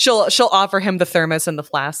 She'll offer him the thermos and the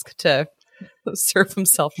flask to serve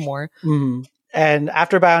himself more. And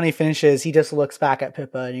after Biani finishes, he just looks back at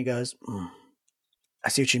Pippa and he goes, I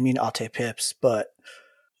see what you mean, Ate Pips, but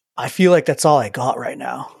I feel like that's all I got right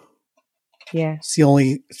now. Yeah. It's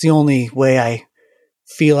the only way I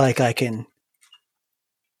feel like I can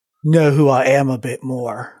know who I am a bit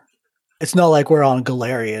more. It's not like we're on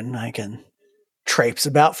Galarian. I can traipse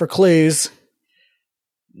about for clues.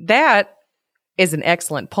 That is an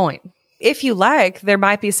excellent point. If you like, there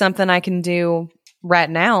might be something I can do right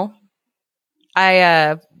now.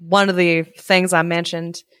 One of the things I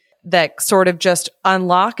mentioned that sort of just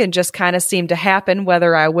unlock and just kind of seem to happen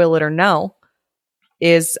whether I will it or no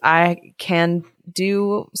is I can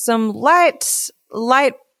do some light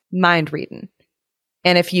mind reading.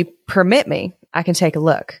 And if you permit me, I can take a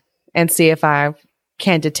look and see if I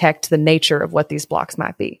can detect the nature of what these blocks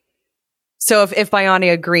might be. So if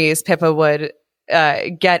Biani agrees, Pippa would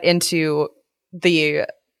get into the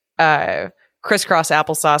crisscross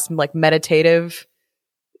applesauce like meditative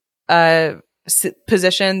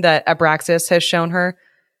position that Abraxas has shown her,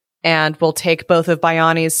 and will take both of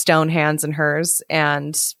Biani's stone hands in hers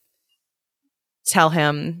and tell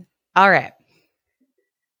him, all right,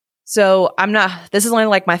 so this is only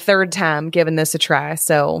like my third time giving this a try.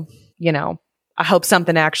 So, I hope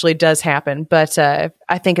something actually does happen. But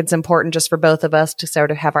I think it's important just for both of us to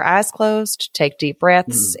sort of have our eyes closed, take deep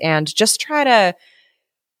breaths, and just try to,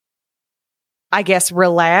 I guess,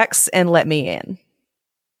 relax and let me in.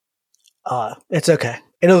 It's okay.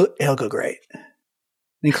 It'll go great. And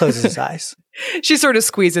he closes his eyes. She sort of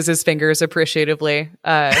squeezes his fingers appreciatively.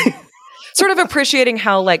 Sort of appreciating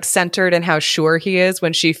how centered and how sure he is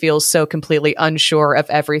when she feels so completely unsure of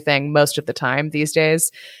everything most of the time these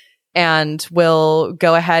days. And will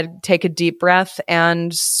go ahead, take a deep breath,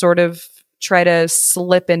 and sort of try to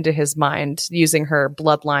slip into his mind using her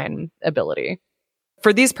bloodline ability.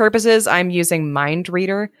 For these purposes, I'm using Mind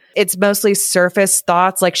Reader. It's mostly surface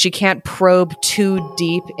thoughts, like she can't probe too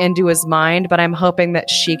deep into his mind, but I'm hoping that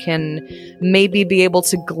she can maybe be able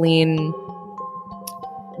to glean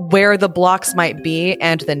where the blocks might be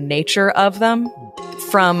and the nature of them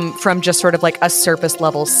from just sort of like a surface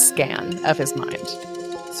level scan of his mind.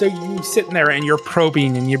 So you sitting there and you're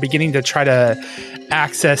probing and you're beginning to try to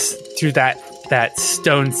access through that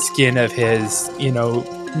stone skin of his,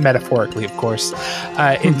 metaphorically, of course,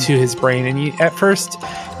 into his brain. And at first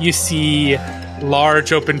you see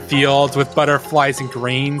large open fields with butterflies and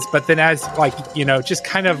grains, but then as just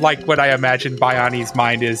kind of like what I imagine Biani's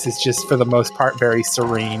mind is just for the most part very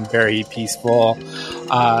serene, very peaceful.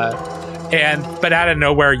 But out of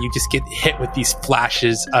nowhere, you just get hit with these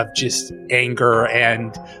flashes of just anger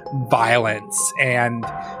and violence. And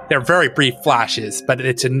they're very brief flashes, but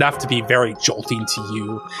it's enough to be very jolting to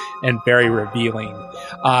you and very revealing.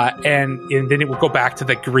 And then it will go back to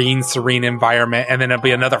the green, serene environment, and then it'll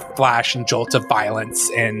be another flash and jolt of violence,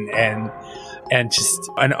 and just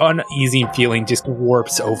an uneasy feeling just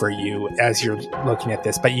warps over you as you're looking at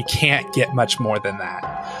this. But you can't get much more than that.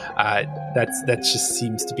 That just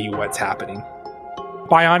seems to be what's happening.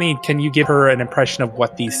 Bayani, can you give her an impression of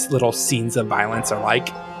what these little scenes of violence are like?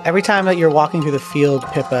 Every time that you're walking through the field,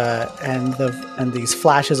 Pippa, and these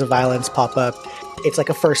flashes of violence pop up, it's like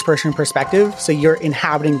a first-person perspective. So you're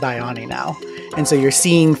inhabiting Bayani now, and so you're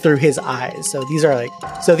seeing through his eyes. So these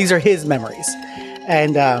are his memories,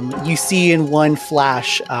 and you see in one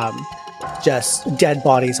flash just dead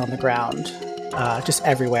bodies on the ground, just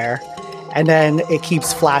everywhere, and then it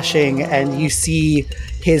keeps flashing, and you see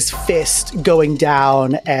his fist going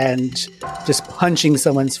down and just punching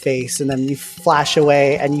someone's face, and then you flash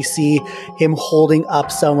away and you see him holding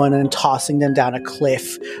up someone and tossing them down a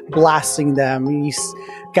cliff, blasting them. You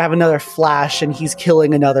have another flash and he's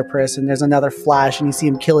killing another person. There's another flash and you see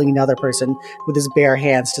him killing another person with his bare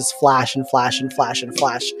hands, just flash and flash and flash and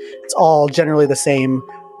flash. It's all generally the same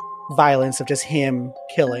violence of just him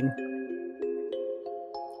killing.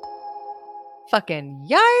 Fucking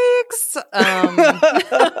yikes.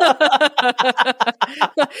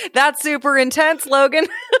 That's super intense, Logan.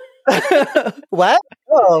 What?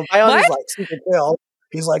 Oh, Bayani's like super chill.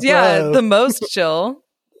 He's like, yeah, bro. the most chill,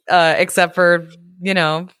 except for,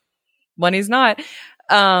 when he's not.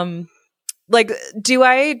 Do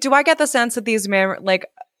I get the sense that these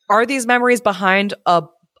are these memories behind a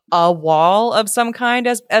wall of some kind,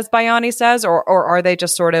 as Bayani says, or are they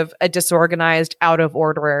just sort of a disorganized, out of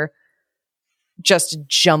order, just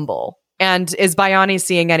jumble? And is Bayani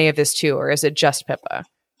seeing any of this too, or is it just Pippa?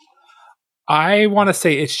 I want to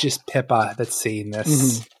say it's just Pippa that's seeing this.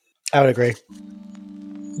 Mm-hmm. I would agree.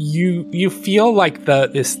 You feel like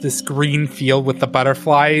this green field with the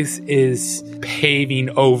butterflies is paving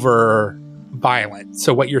over violence.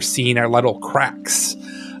 So what you're seeing are little cracks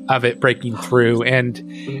of it breaking through. And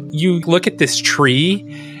you look at this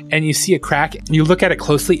tree and you see a crack. You look at it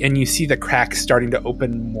closely and you see the crack starting to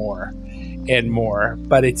open more and more,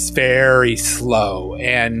 but it's very slow.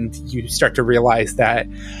 And you start to realize that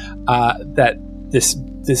this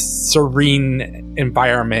serene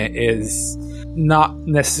environment is not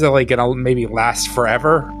necessarily going to maybe last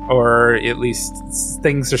forever, or at least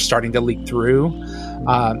things are starting to leak through,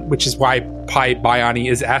 which is why Bayani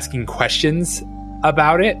is asking questions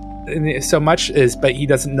about it so much, but he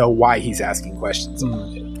doesn't know why he's asking questions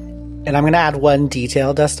about it. And I'm going to add one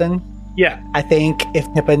detail, Dustin. Yeah. I think if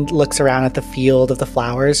Pippa looks around at the field of the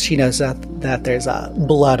flowers, she knows that there's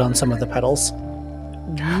blood on some of the petals.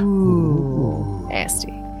 Ooh.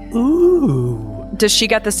 Nasty. Ooh. Does she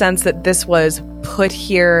get the sense that this was put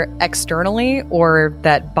here externally, or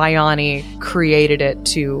that Bayani created it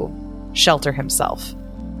to shelter himself?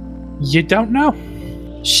 You don't know.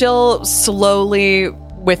 She'll slowly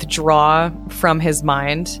withdraw from his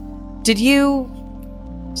mind. Did you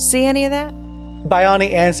see any of that?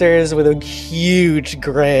 Bayani answers with a huge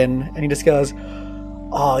grin, and he just goes,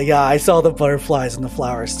 "Oh yeah, I saw the butterflies and the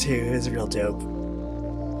flowers too. It was real dope."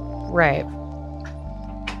 Right.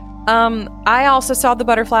 I also saw the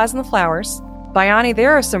butterflies and the flowers. Bayani,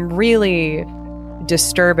 there are some really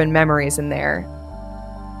disturbing memories in there.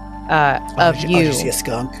 Of you. Did you see a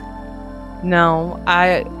skunk? No,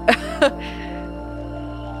 I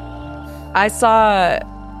saw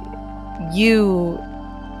you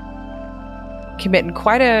committing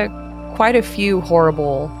quite a few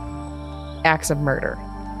horrible acts of murder.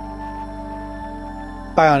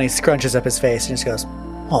 Bayani scrunches up his face and just goes,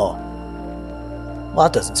 "Oh, well,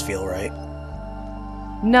 that doesn't feel right."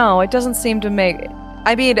 No, it doesn't seem to make.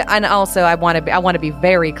 I mean, and also I want to be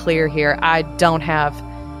very clear here. I don't have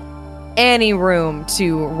any room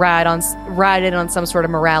to ride in on some sort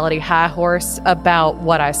of morality high horse about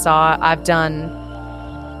what I saw. I've done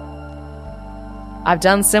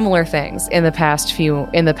similar things in the past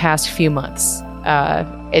few months.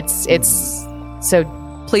 It's so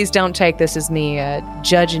please don't take this as me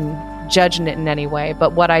judging it in any way.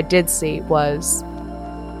 But what I did see was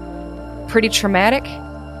pretty traumatic,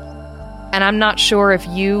 and I'm not sure if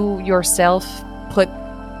you yourself put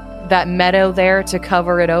that meadow there to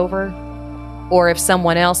cover it over, or if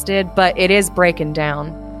someone else did, but it is breaking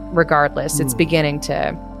down regardless. It's beginning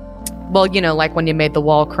to, well, like when you made the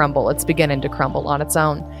wall crumble, it's beginning to crumble on its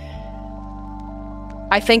own.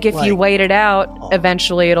 I think if you wait it out,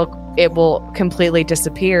 eventually it will completely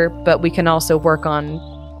disappear, but we can also work on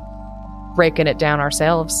breaking it down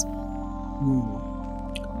ourselves.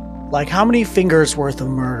 Like, how many fingers worth of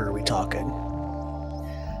murder are we talking?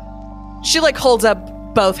 She like holds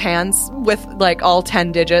up both hands with like all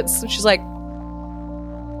 10 digits. She's like,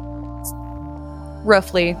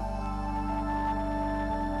 roughly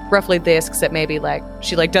this, except maybe like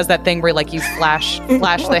she like does that thing where like you flash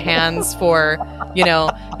the hands for you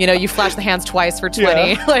flash the hands twice for 20.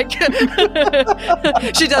 Yeah. Like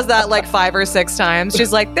she does that like 5 or 6 times.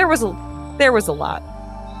 She's like, there was a lot.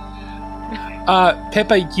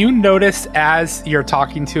 Pippa, you notice as you're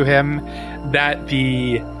talking to him that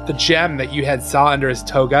the gem that you had saw under his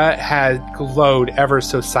toga had glowed ever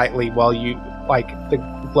so slightly while you like the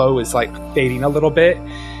glow is like fading a little bit,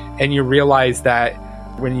 and you realize that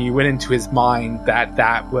when you went into his mind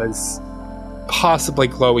that was possibly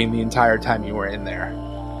glowing the entire time you were in there.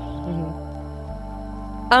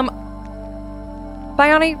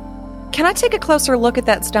 Biani, can I take a closer look at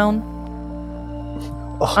that stone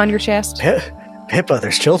on your chest? Pippa,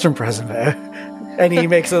 there's children present there. And he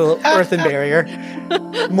makes a little earthen barrier,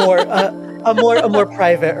 a more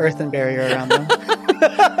private earthen barrier around them.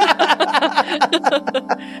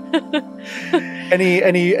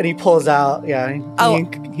 and he pulls out, he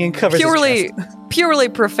uncovers his chest. Purely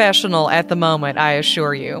professional at the moment, I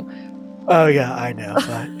assure you. Oh yeah, I know,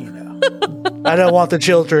 but I don't want the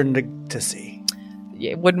children to see.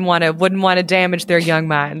 Yeah, wouldn't want to damage their young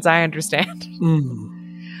minds. I understand.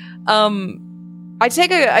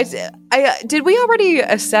 Did we already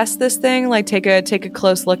assess this thing? Like take a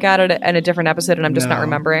close look at it in a different episode, and I'm just not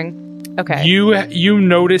remembering. Okay. You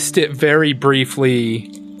noticed it very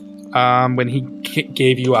briefly when he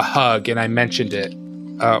gave you a hug, and I mentioned it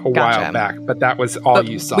a while back, but that was all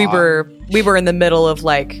you saw. We were in the middle of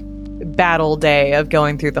like battle day of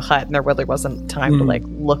going through the hut, and there really wasn't time to like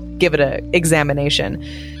give it a examination.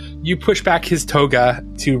 You push back his toga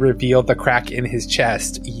to reveal the crack in his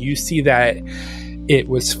chest. You see that it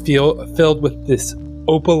was filled with this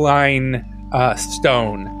opaline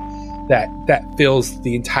stone that fills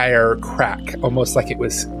the entire crack, almost like it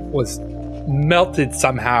was melted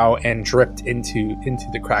somehow and dripped into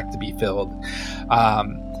the crack to be filled.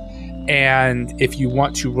 And if you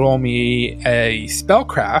want to roll me a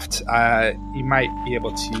spellcraft, you might be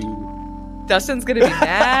able to. Dustin's gonna be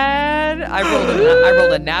mad. I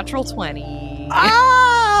rolled a natural 20.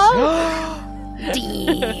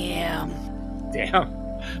 Damn.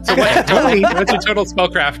 So what's your total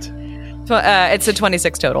spellcraft? It's a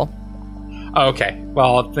 26 total. Oh, okay.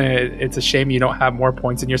 Well, it's a shame you don't have more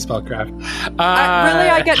points in your spellcraft.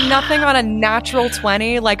 I get nothing on a natural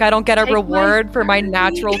 20. Like, I don't get a reward for my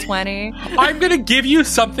natural 20. I'm going to give you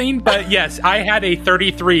something, but yes, I had a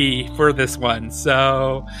 33 for this one.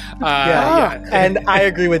 So, yeah. And I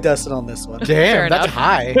agree with Dustin on this one. Damn, that's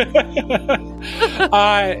high.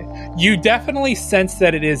 You definitely sense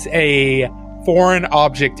that it is a foreign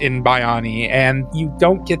object in Biani, and you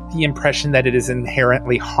don't get the impression that it is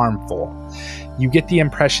inherently harmful. You get the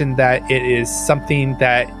impression that it is something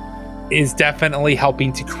that is definitely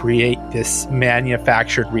helping to create this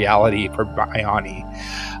manufactured reality for Biani.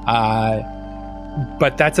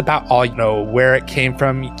 But that's about all you know. Where it came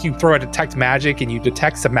from, you throw a detect magic and you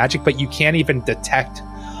detect some magic, but you can't even detect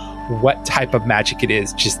what type of magic it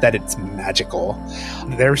is, just that it's magical.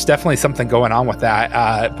 There's definitely something going on with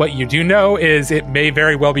that. What you do know is it may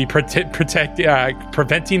very well be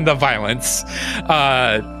preventing the violence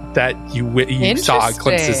that you saw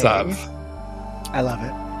glimpses of. I love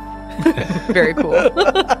it. Very cool.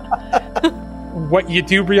 What you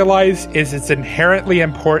do realize is it's inherently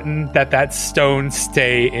important that stone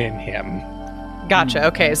stay in him. Gotcha.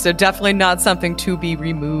 Okay, so definitely not something to be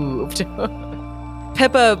removed.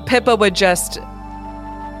 Pippa would she'll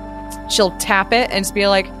tap it and just be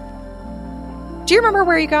like, do you remember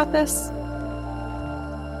where you got this?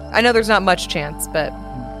 I know there's not much chance, but...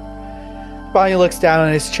 Bonnie looks down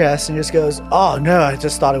on his chest and just goes, oh no, I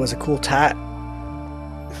just thought it was a cool tat.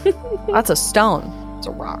 That's a stone. It's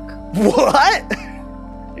a rock. What?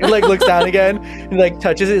 He like looks down again and like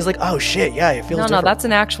touches it. He's like, oh shit, yeah, it feels different. No, that's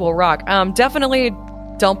an actual rock. Definitely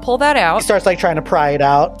don't pull that out. He starts like trying to pry it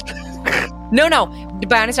out. No,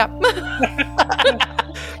 Biani, stop.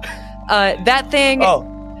 That thing. Oh,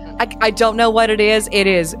 I don't know what it is. It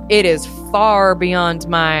is far beyond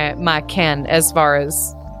my ken as far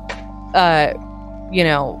as,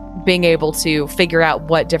 being able to figure out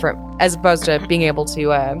what different, as opposed to being able to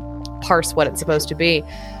parse what it's supposed to be.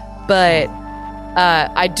 But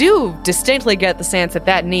I do distinctly get the sense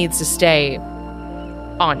that needs to stay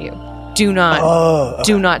on you. Do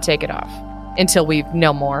not take it off until we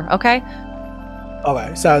know more. Okay.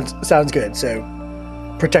 Okay, sounds good. So,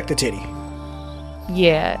 protect the titty.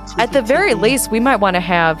 Yeah. At the very least, we might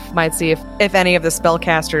see if any of the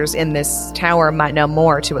spellcasters in this tower might know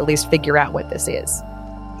more to at least figure out what this is.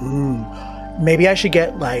 Maybe I should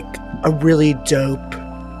get like a really dope.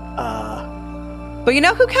 But you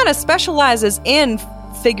know who kind of specializes in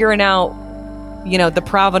figuring out, the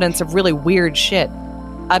provenance of really weird shit?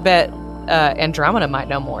 I bet Andromeda might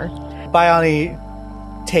know more. Biani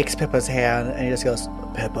takes Pippa's hand and he just goes,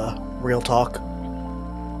 Pippa, real talk.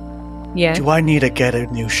 Yeah. Do I need to get a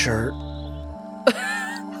new shirt?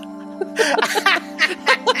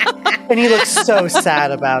 And he looks so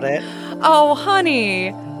sad about it. Oh,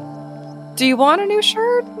 honey. Do you want a new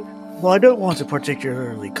shirt? Well, I don't want to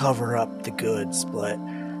particularly cover up the goods, but...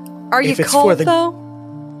 Are you cold, though?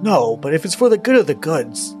 No, but if it's for the good of the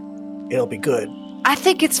goods, it'll be good. I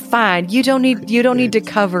think it's fine. You don't need to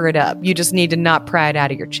cover it up. You just need to not pry it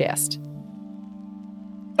out of your chest.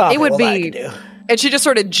 Okay, it would that I be... can do. And she just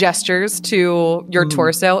sort of gestures to your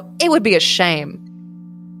torso. It would be a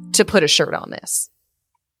shame to put a shirt on this.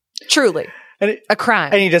 Truly. A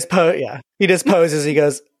crime. And he just poses. He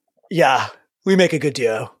goes, yeah, we make a good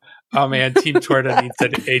duo. Oh man, Team Torta needs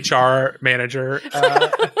an HR manager.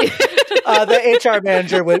 The HR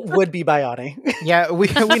manager would be Biani. Yeah, we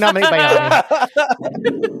nominate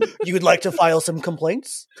Biani. You would like to file some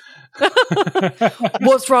complaints?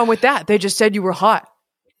 What's wrong with that? They just said you were hot.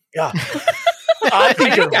 Yeah. I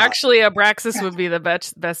think you're actually Abraxas would be the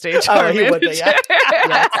best HR he manager. would be,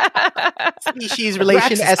 yeah. Species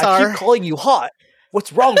relation Abraxas, SR. I keep calling you hot.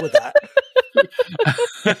 What's wrong with that?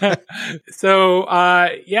 So,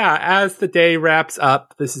 as the day wraps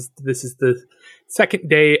up, this is the second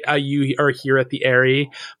day you are here at the Aerie.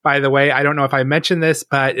 By the way, I don't know if I mentioned this,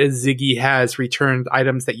 but Ziggy has returned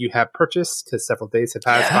items that you have purchased because several days have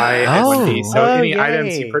passed by at One Piece. So any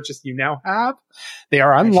items you purchased, you now have. They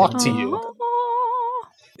are unlocked to you.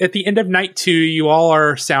 At the end of night 2, you all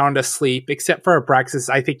are sound asleep, except for Abraxas.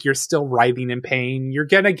 I think you're still writhing in pain. You're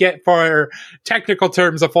going to get, for technical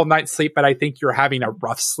terms, a full night's sleep, but I think you're having a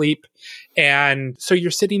rough sleep. And so you're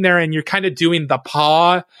sitting there and you're kind of doing the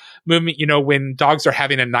paw movement, when dogs are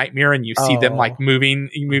having a nightmare and you see them like moving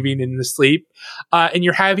in the sleep. And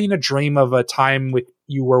you're having a dream of a time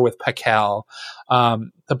you were with Pakel.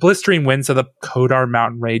 The blistering winds of the Kodar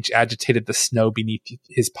mountain range agitated the snow beneath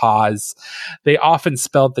his paws. They often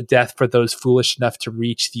spelled the death for those foolish enough to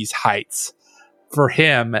reach these heights. For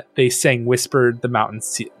him, they whispered the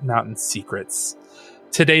mountain secrets.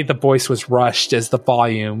 Today, the voice was rushed as the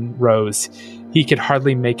volume rose. He could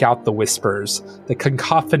hardly make out the whispers. The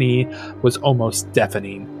cacophony was almost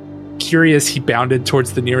deafening. Curious, he bounded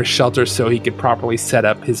towards the nearest shelter so he could properly set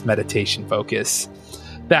up his meditation focus.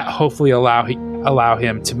 That hopefully allow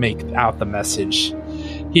him to make out the message.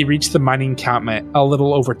 He reached the mining encampment a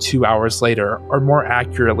little over 2 hours later, or more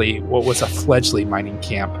accurately, what was a fledgling mining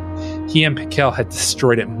camp. He and Pakel had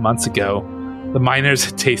destroyed it months ago. The miners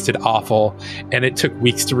had tasted awful, and it took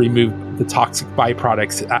weeks to remove the toxic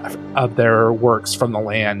byproducts of their works from the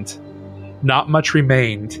land. Not much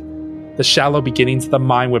remained. The shallow beginnings of the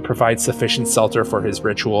mine would provide sufficient shelter for his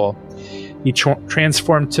ritual. He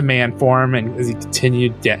transformed to man form, and as he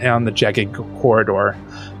continued down the jagged corridor,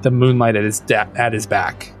 the moonlight at his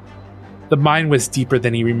back. The mine was deeper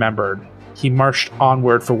than he remembered. He marched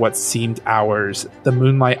onward for what seemed hours. The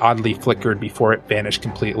moonlight oddly flickered before it vanished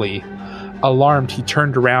completely. Alarmed, he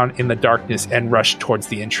turned around in the darkness and rushed towards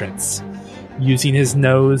the entrance. Using his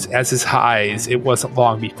nose as his eyes, it wasn't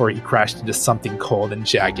long before he crashed into something cold and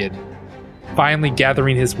jagged. Finally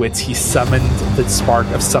gathering his wits, he summoned the spark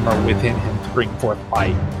of summer within him to bring forth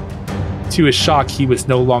light. To his shock, he was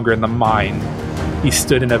no longer in the mine. He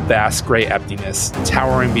stood in a vast gray emptiness.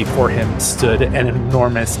 Towering before him stood an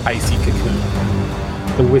enormous icy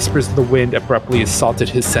cocoon. The whispers of the wind abruptly assaulted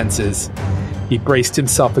his senses. He braced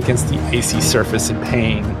himself against the icy surface in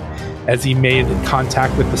pain. As he made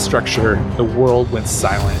contact with the structure, the world went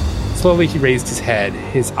silent. Slowly he raised his head,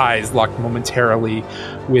 his eyes locked momentarily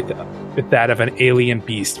with that of an alien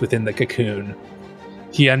beast within the cocoon.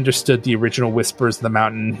 He understood the original whispers of the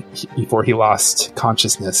mountain before he lost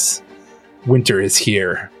consciousness. Winter is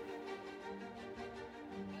here.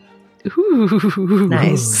 Ooh.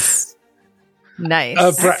 Nice.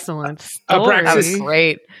 Nice. Excellent story. That was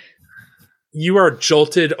great. You are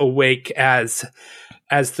jolted awake as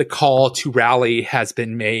the call to rally has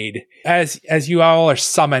been made. As you all are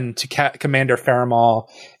summoned to Commander Faramal,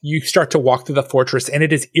 you start to walk through the fortress, and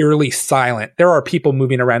it is eerily silent. There are people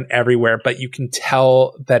moving around everywhere, but you can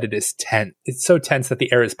tell that it is tense. It's so tense that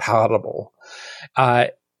the air is palatable.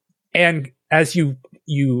 And as you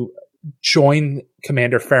join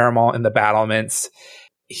Commander Faramal in the battlements,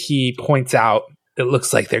 he points out, it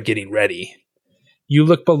looks like they're getting ready. You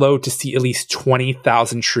look below to see at least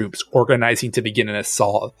 20,000 troops organizing to begin an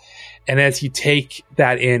assault. And as you take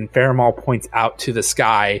that in, Faramal points out to the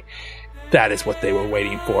sky, that is what they were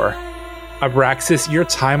waiting for. Abraxas, your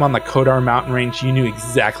time on the Kodar mountain range, you knew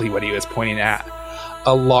exactly what he was pointing at.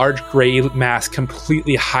 A large gray mass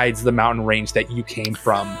completely hides the mountain range that you came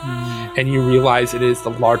from. And you realize it is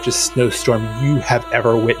the largest snowstorm you have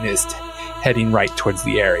ever witnessed, heading right towards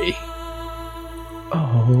the area.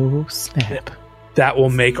 Oh, snap. That will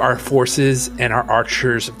make our forces and our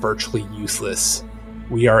archers virtually useless.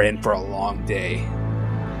 We are in for a long day.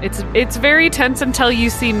 It's very tense until you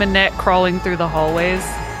see Minette crawling through the hallways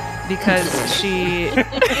because she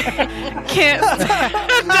can't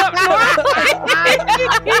stand up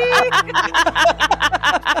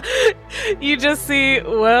normally. You just see,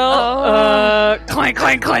 clank,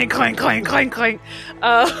 clank, clank, clank, clank, clank, clank.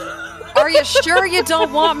 Are you sure you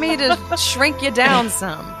don't want me to shrink you down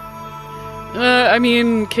some? I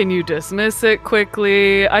mean, can you dismiss it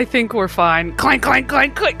quickly? I think we're fine. Clank, clank,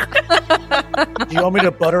 clank, clank. Do you want me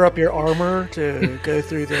to butter up your armor to go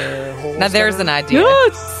through the holes? Now there's an idea. Yeah,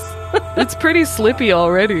 it's pretty slippy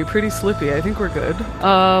already. Pretty slippy. I think we're good.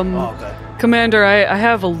 Okay. Commander, I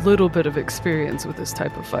have a little bit of experience with this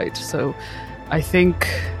type of fight, so I think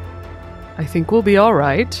we'll be all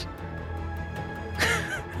right.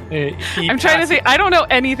 I'm trying to say, I don't know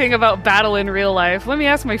anything about battle in real life. Let me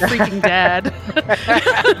ask my freaking dad.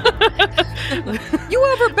 You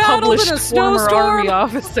ever battled in a snowstorm? Army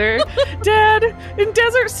officer. Dad, in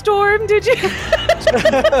Desert Storm, did you? She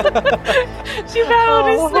battled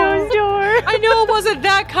a snowstorm. I know it wasn't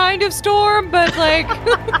that kind of storm, but like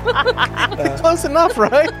Close enough,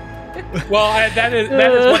 right? Well, that is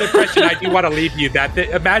one impression I do want to leave you.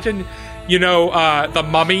 Imagine, the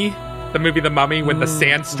Mummy. The movie The Mummy, when the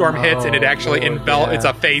sandstorm hits and it actually it's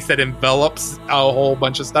a face that envelops a whole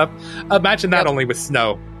bunch of stuff. Imagine that only with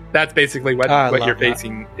snow. That's basically what you're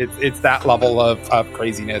facing. It's that level of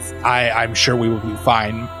craziness. I'm sure we will be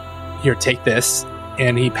fine. Here, take this.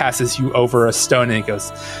 And he passes you over a stone and he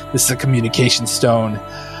goes, this is a communication stone.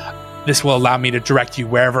 This will allow me to direct you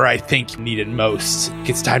wherever I think you need it most.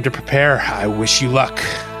 It's time to prepare. I wish you luck.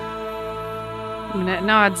 Minette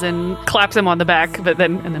nods and claps him on the back, and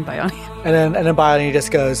then Bioni. And then Bioni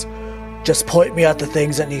just goes, just point me at the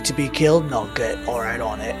things that need to be killed and I'll get all right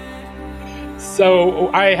on it. So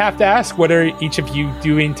I have to ask, what are each of you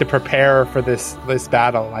doing to prepare for this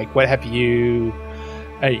battle? Like, what have you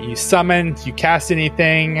summoned? You cast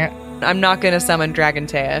anything? I'm not going to summon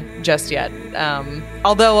Dragontea just yet.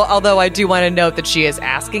 Although I do want to note that she is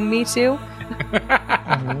asking me to.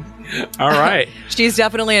 All right. She's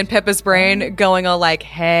definitely in Pippa's brain going all like,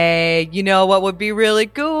 hey, you know what would be really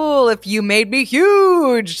cool if you made me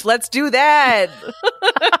huge? Let's do that.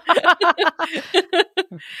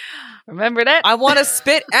 Remember that? I want to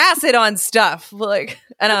spit acid on stuff.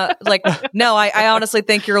 No, I honestly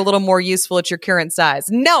think you're a little more useful at your current size.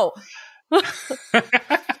 No.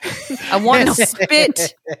 I want to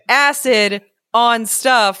spit acid on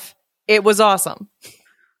stuff. It was awesome.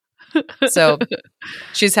 So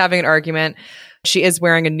she's having an argument. She is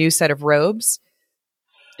wearing a new set of robes.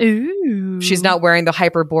 Ooh. She's not wearing the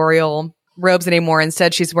hyperboreal robes anymore.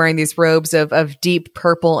 Instead, she's wearing these robes of deep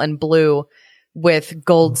purple and blue with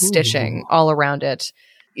gold stitching all around it.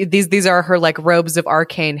 These are her like robes of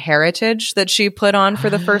arcane heritage that she put on for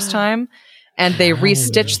the first time. And they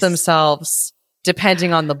restitch themselves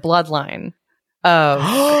depending on the bloodline of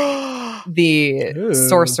the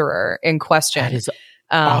sorcerer in question. That is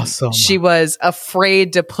awesome. She was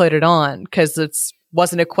afraid to put it on because it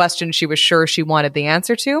wasn't a question she was sure she wanted the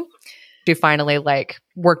answer to. She finally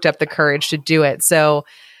worked up the courage to do it. So,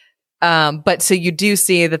 so you do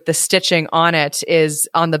see that the stitching on it is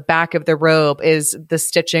on the back of the robe is the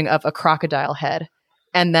stitching of a crocodile head.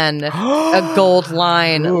 And then a gold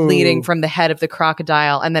line leading from the head of the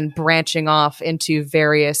crocodile and then branching off into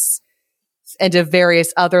various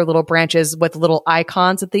other little branches with little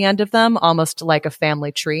icons at the end of them, almost like a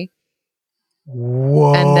family tree.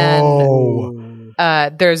 Whoa. And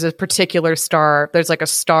then there's a particular star. There's like a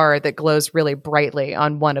star that glows really brightly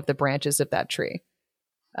on one of the branches of that tree.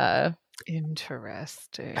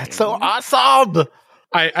 Interesting. That's so awesome.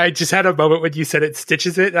 I just had a moment when you said it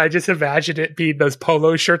stitches it, and I just imagined it being those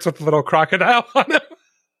polo shirts with a little crocodile on them.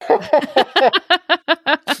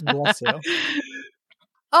 Bless you.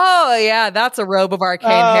 Oh yeah, that's a robe of arcane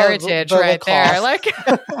heritage the right there. cloth. Like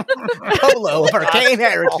Polo of arcane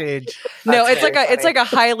heritage. no, That's it's like a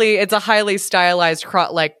highly stylized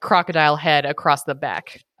crocodile head across the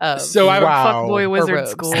back. So I would Wow. Fuckboy wizard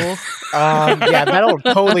robes. school. Yeah, that'll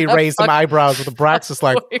totally raise some eyebrows with the Braxis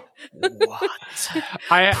like, what?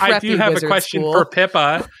 I do Preppy have a wizard question school. for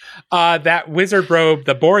Pippa. That wizard robe,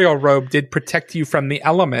 the boreal robe, did protect you from the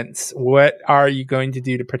elements. What are you going to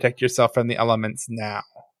do to protect yourself from the elements now?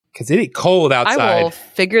 Because it is cold outside. I will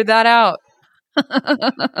figure that out.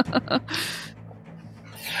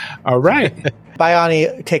 All right.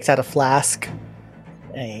 Biani takes out a flask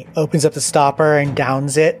and he opens up the stopper and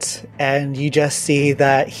downs it, and you just see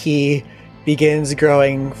that he begins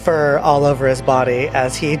growing fur all over his body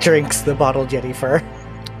as he drinks the bottled Yeti fur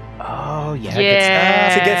Oh, yeah.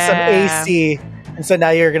 Yeah. to get some AC. And so now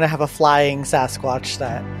you're going to have a flying Sasquatch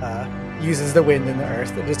that uses the wind and the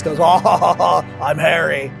earth and just goes, oh, I'm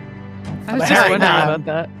hairy. I was I'm just hairy wondering now. about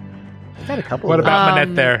that. Got a couple. What of about Um,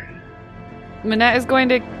 Manette there? Manette is going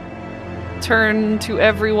to turn to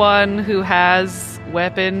everyone who has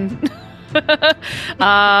weapon. And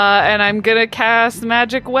I'm going to cast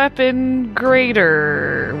Magic Weapon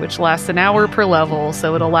Greater, which lasts an hour per level,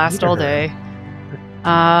 so it'll last all day.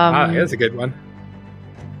 That's a good one.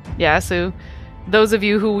 Yeah, so those of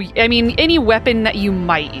you who, I mean, any weapon that you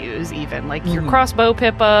might use, even like your crossbow,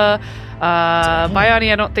 Pippa,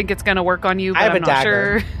 Biani, I don't think it's going to work on you, but I have I'm a not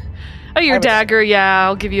dagger. sure. Oh, your have a dagger, yeah,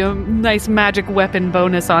 I'll give you a nice magic weapon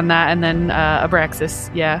bonus on that, and then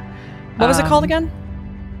Abraxas, yeah. What was it called again?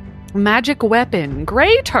 Magic Weapon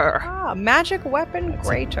Greater. Magic Weapon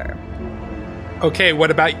Greater. Okay, what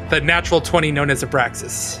about the natural 20 known as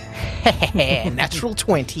Abraxas? Natural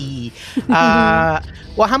 20.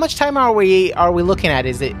 Well, how much time are we looking at?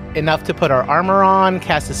 Is it enough to put our armor on,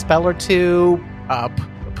 cast a spell or two,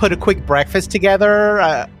 put a quick breakfast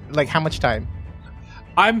together? Like, how much time?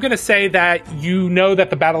 I'm going to say that you know that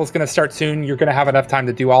the battle is going to start soon. You're going to have enough time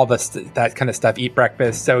to do all that kind of stuff, eat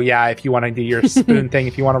breakfast. So, yeah, if you want to do your spoon thing,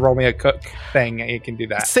 if you want to roll me a cook thing, you can do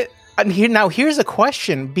that. Here's a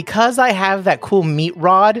question. Because I have that cool meat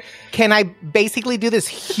rod, can I basically do this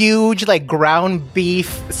huge, like, ground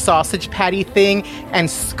beef sausage patty thing and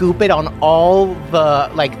scoop it on all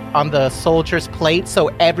the, like, on the soldier's plate so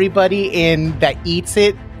everybody that eats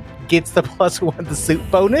it gets the +1 the soup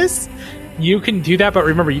bonus? You can do that, but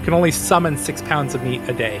remember, you can only summon 6 pounds of meat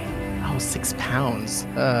a day. Oh, 6 pounds.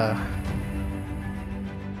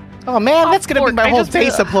 Oh, man, that's going to be my whole day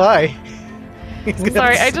supply.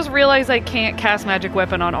 Sorry, I just realized I can't cast Magic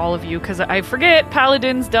Weapon on all of you because I forget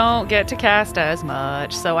paladins don't get to cast as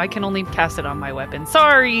much, so I can only cast it on my weapon.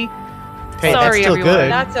 Sorry. Hey, Sorry, that's still everyone.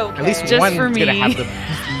 good. That's okay. At least Just one's for gonna me. have the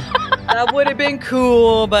That would have been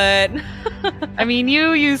cool, but I mean,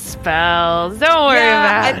 you use spells. Don't worry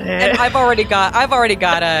about it. and I've already got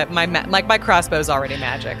my crossbow's already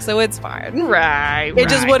magic, so it's fine. Right. It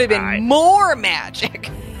just would have been more magic.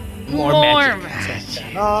 more magic.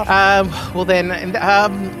 Well then,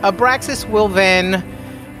 Abraxas will then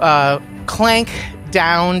clank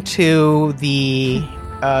down to the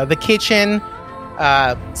kitchen,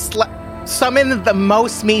 summon the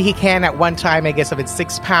most meat he can at one time. I guess if it's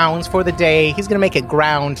 6 pounds for the day, he's gonna make it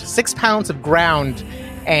ground, 6 pounds of ground,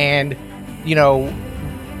 and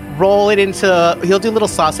roll it into. He'll do little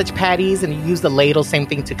sausage patties and use the ladle, same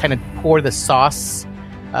thing, to kind of pour the sauce.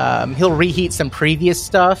 He'll reheat some previous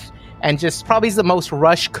stuff. And just probably is the most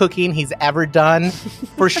rush cooking he's ever done.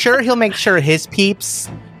 For sure, he'll make sure his peeps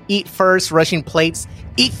eat first, rushing plates.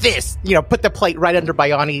 Eat this! Put the plate right under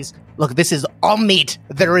Biani's. Look, this is all meat.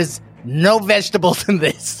 There is no vegetables in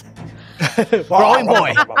this. Growing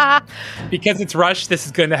boy. Because it's rushed, this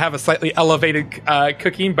is going to have a slightly elevated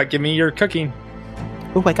cooking, but give me your cooking.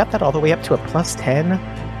 Ooh, I got that all the way up to a +10.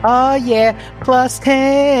 Oh, yeah,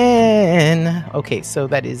 +10. Okay, so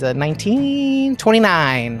that is a 19,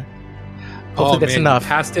 29. Hopefully that's enough. You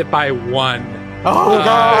passed it by 1. Oh,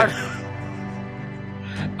 God.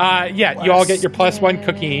 Yeah, you all get your +1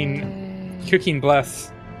 cooking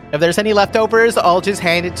bless. If there's any leftovers, I'll just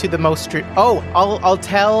hand it to the most. I'll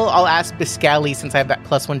ask Biscali, since I have that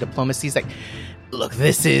 +1 diplomacy. He's like, look,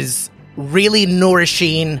 this is really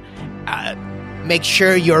nourishing. Make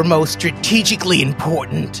sure your most strategically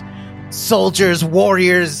important soldiers,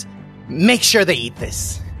 warriors, make sure they eat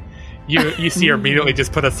this. You see her immediately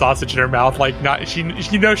just put a sausage in her mouth, like she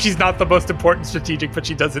she's not the most important strategic, but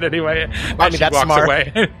she does it anyway. I mean, she that's walks smart.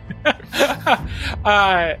 away.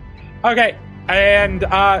 Okay, and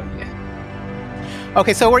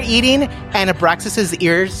Okay, so we're eating, and Abraxas's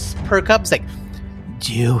ears perk up. It's like,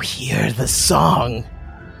 do you hear the song?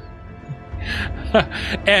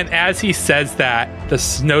 And as he says that, the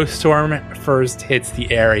snowstorm first hits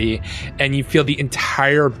the area, and you feel the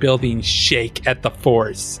entire building shake at the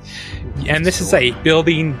force. And this is a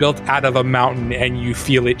building built out of a mountain, and you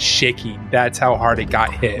feel it shaking. That's how hard it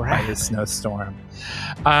got hit by the snowstorm.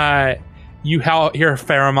 You hear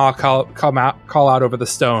Faramir call out over the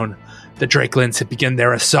stone. The Drakelins have begun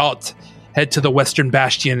their assault. Head to the Western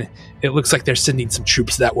Bastion. It looks like they're sending some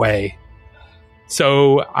troops that way.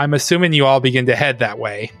 So I'm assuming you all begin to head that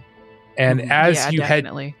way. And as you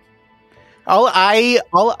definitely. I'll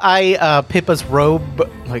Pippa's robe,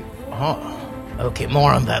 like, okay,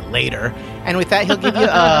 more on that later. And with that, he'll give you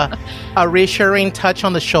a reassuring touch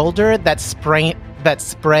on the shoulder that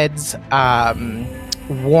spreads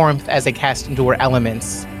warmth as they cast endure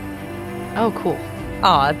elements. Oh, cool.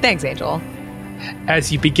 Aw, thanks, Angel.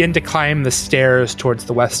 As you begin to climb the stairs towards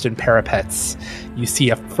the western parapets, you see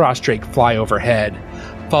a Frostdrake fly overhead,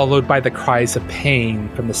 followed by the cries of pain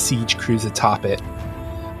from the siege crews atop it.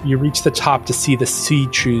 You reach the top to see the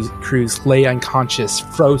siege crews lay unconscious,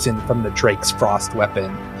 frozen from the Drake's frost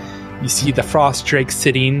weapon. You see the Frostdrake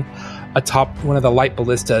sitting atop one of the light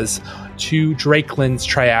ballistas. 2 Drakelins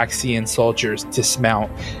Triaxian soldiers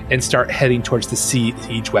dismount and start heading towards the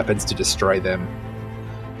siege weapons to destroy them.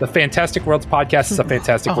 The Fantastic Worlds podcast is a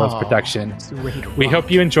Fantastic Worlds production. We hope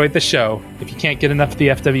you enjoyed the show. If you can't get enough of the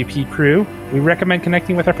FWP crew, we recommend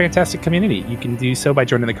connecting with our fantastic community. You can do so by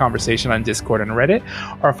joining the conversation on Discord and Reddit,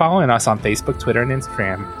 or following us on Facebook, Twitter, and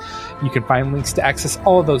Instagram. You can find links to access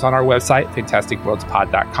all of those on our website,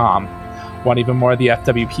 fantasticworldspod.com. Want even more of the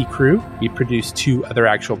FWP crew? We produce 2 other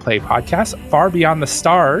actual play podcasts, Far Beyond the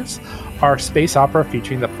Stars, our space opera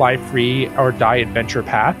featuring the Fly Free or Die Adventure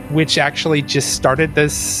Path, which actually just started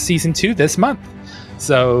this season 2 this month.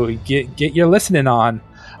 So get your listening on.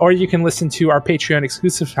 Or you can listen to our Patreon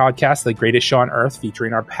exclusive podcast, The Greatest Show on Earth,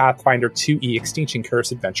 featuring our Pathfinder 2e Extinction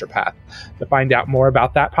Curse Adventure Path. To find out more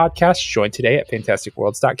about that podcast, join today at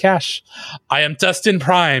fantasticworlds.cash. I am Dustin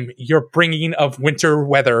Prime, your bringing of winter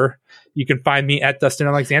weather. You can find me at Dustin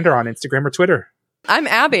Alexander on Instagram or Twitter. I'm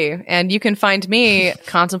Abby, and you can find me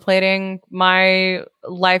contemplating my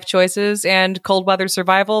life choices and cold weather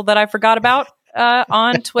survival that I forgot about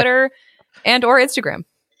on Twitter and or Instagram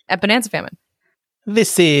at Bonanza Famine.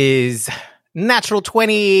 This is Natural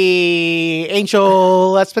 20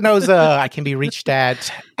 Angel Espinoza. I can be reached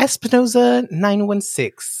at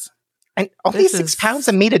Espinoza916. And only 6 pounds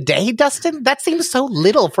of meat a day, Dustin? That seems so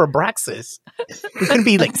little for Abraxas. It could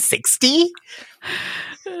be like 60?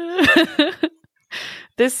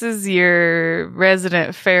 This is your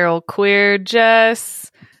resident feral queer,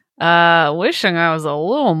 Jess. Wishing I was a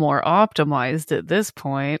little more optimized at this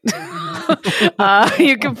point.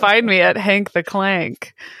 You can find me at Hank the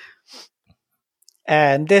Clank.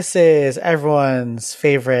 And this is everyone's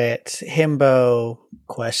favorite himbo ?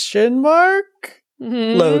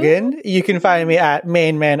 Logan. You can find me at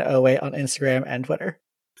MainMan08 on Instagram and Twitter.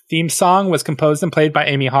 Theme song was composed and played by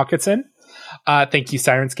Amy Hawkinson. Thank you,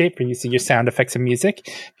 Sirenscape, for using your sound effects and music.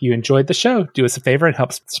 If you enjoyed the show, do us a favor and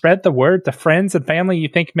help spread the word to friends and family you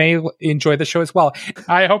think may enjoy the show as well.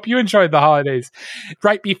 I hope you enjoyed the holidays.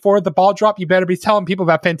 Right before the ball drop, you better be telling people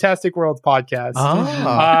about Fantastic Worlds podcast.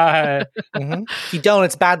 If you don't,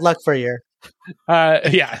 it's bad luck for you.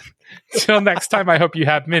 Yeah. Till next time, I hope you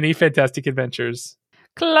have many fantastic adventures.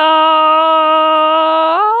 Clong!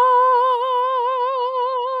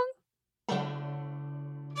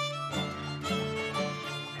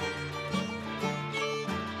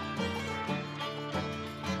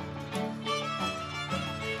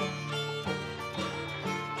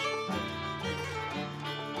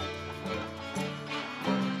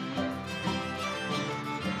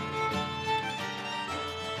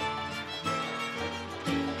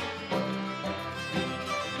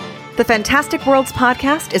 The Fantastic Worlds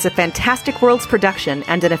podcast is a Fantastic Worlds production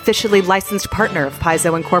and an officially licensed partner of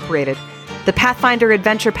Paizo Incorporated. The Pathfinder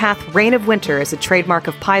Adventure Path Reign of Winter is a trademark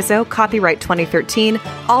of Paizo, copyright 2013.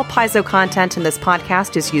 All Paizo content in this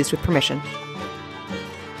podcast is used with permission.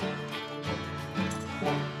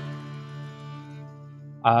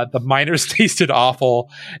 The miners tasted awful,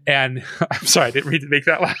 and I'm sorry, I didn't mean to make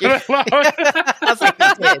that loud. I was like,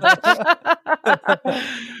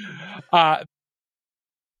 you did.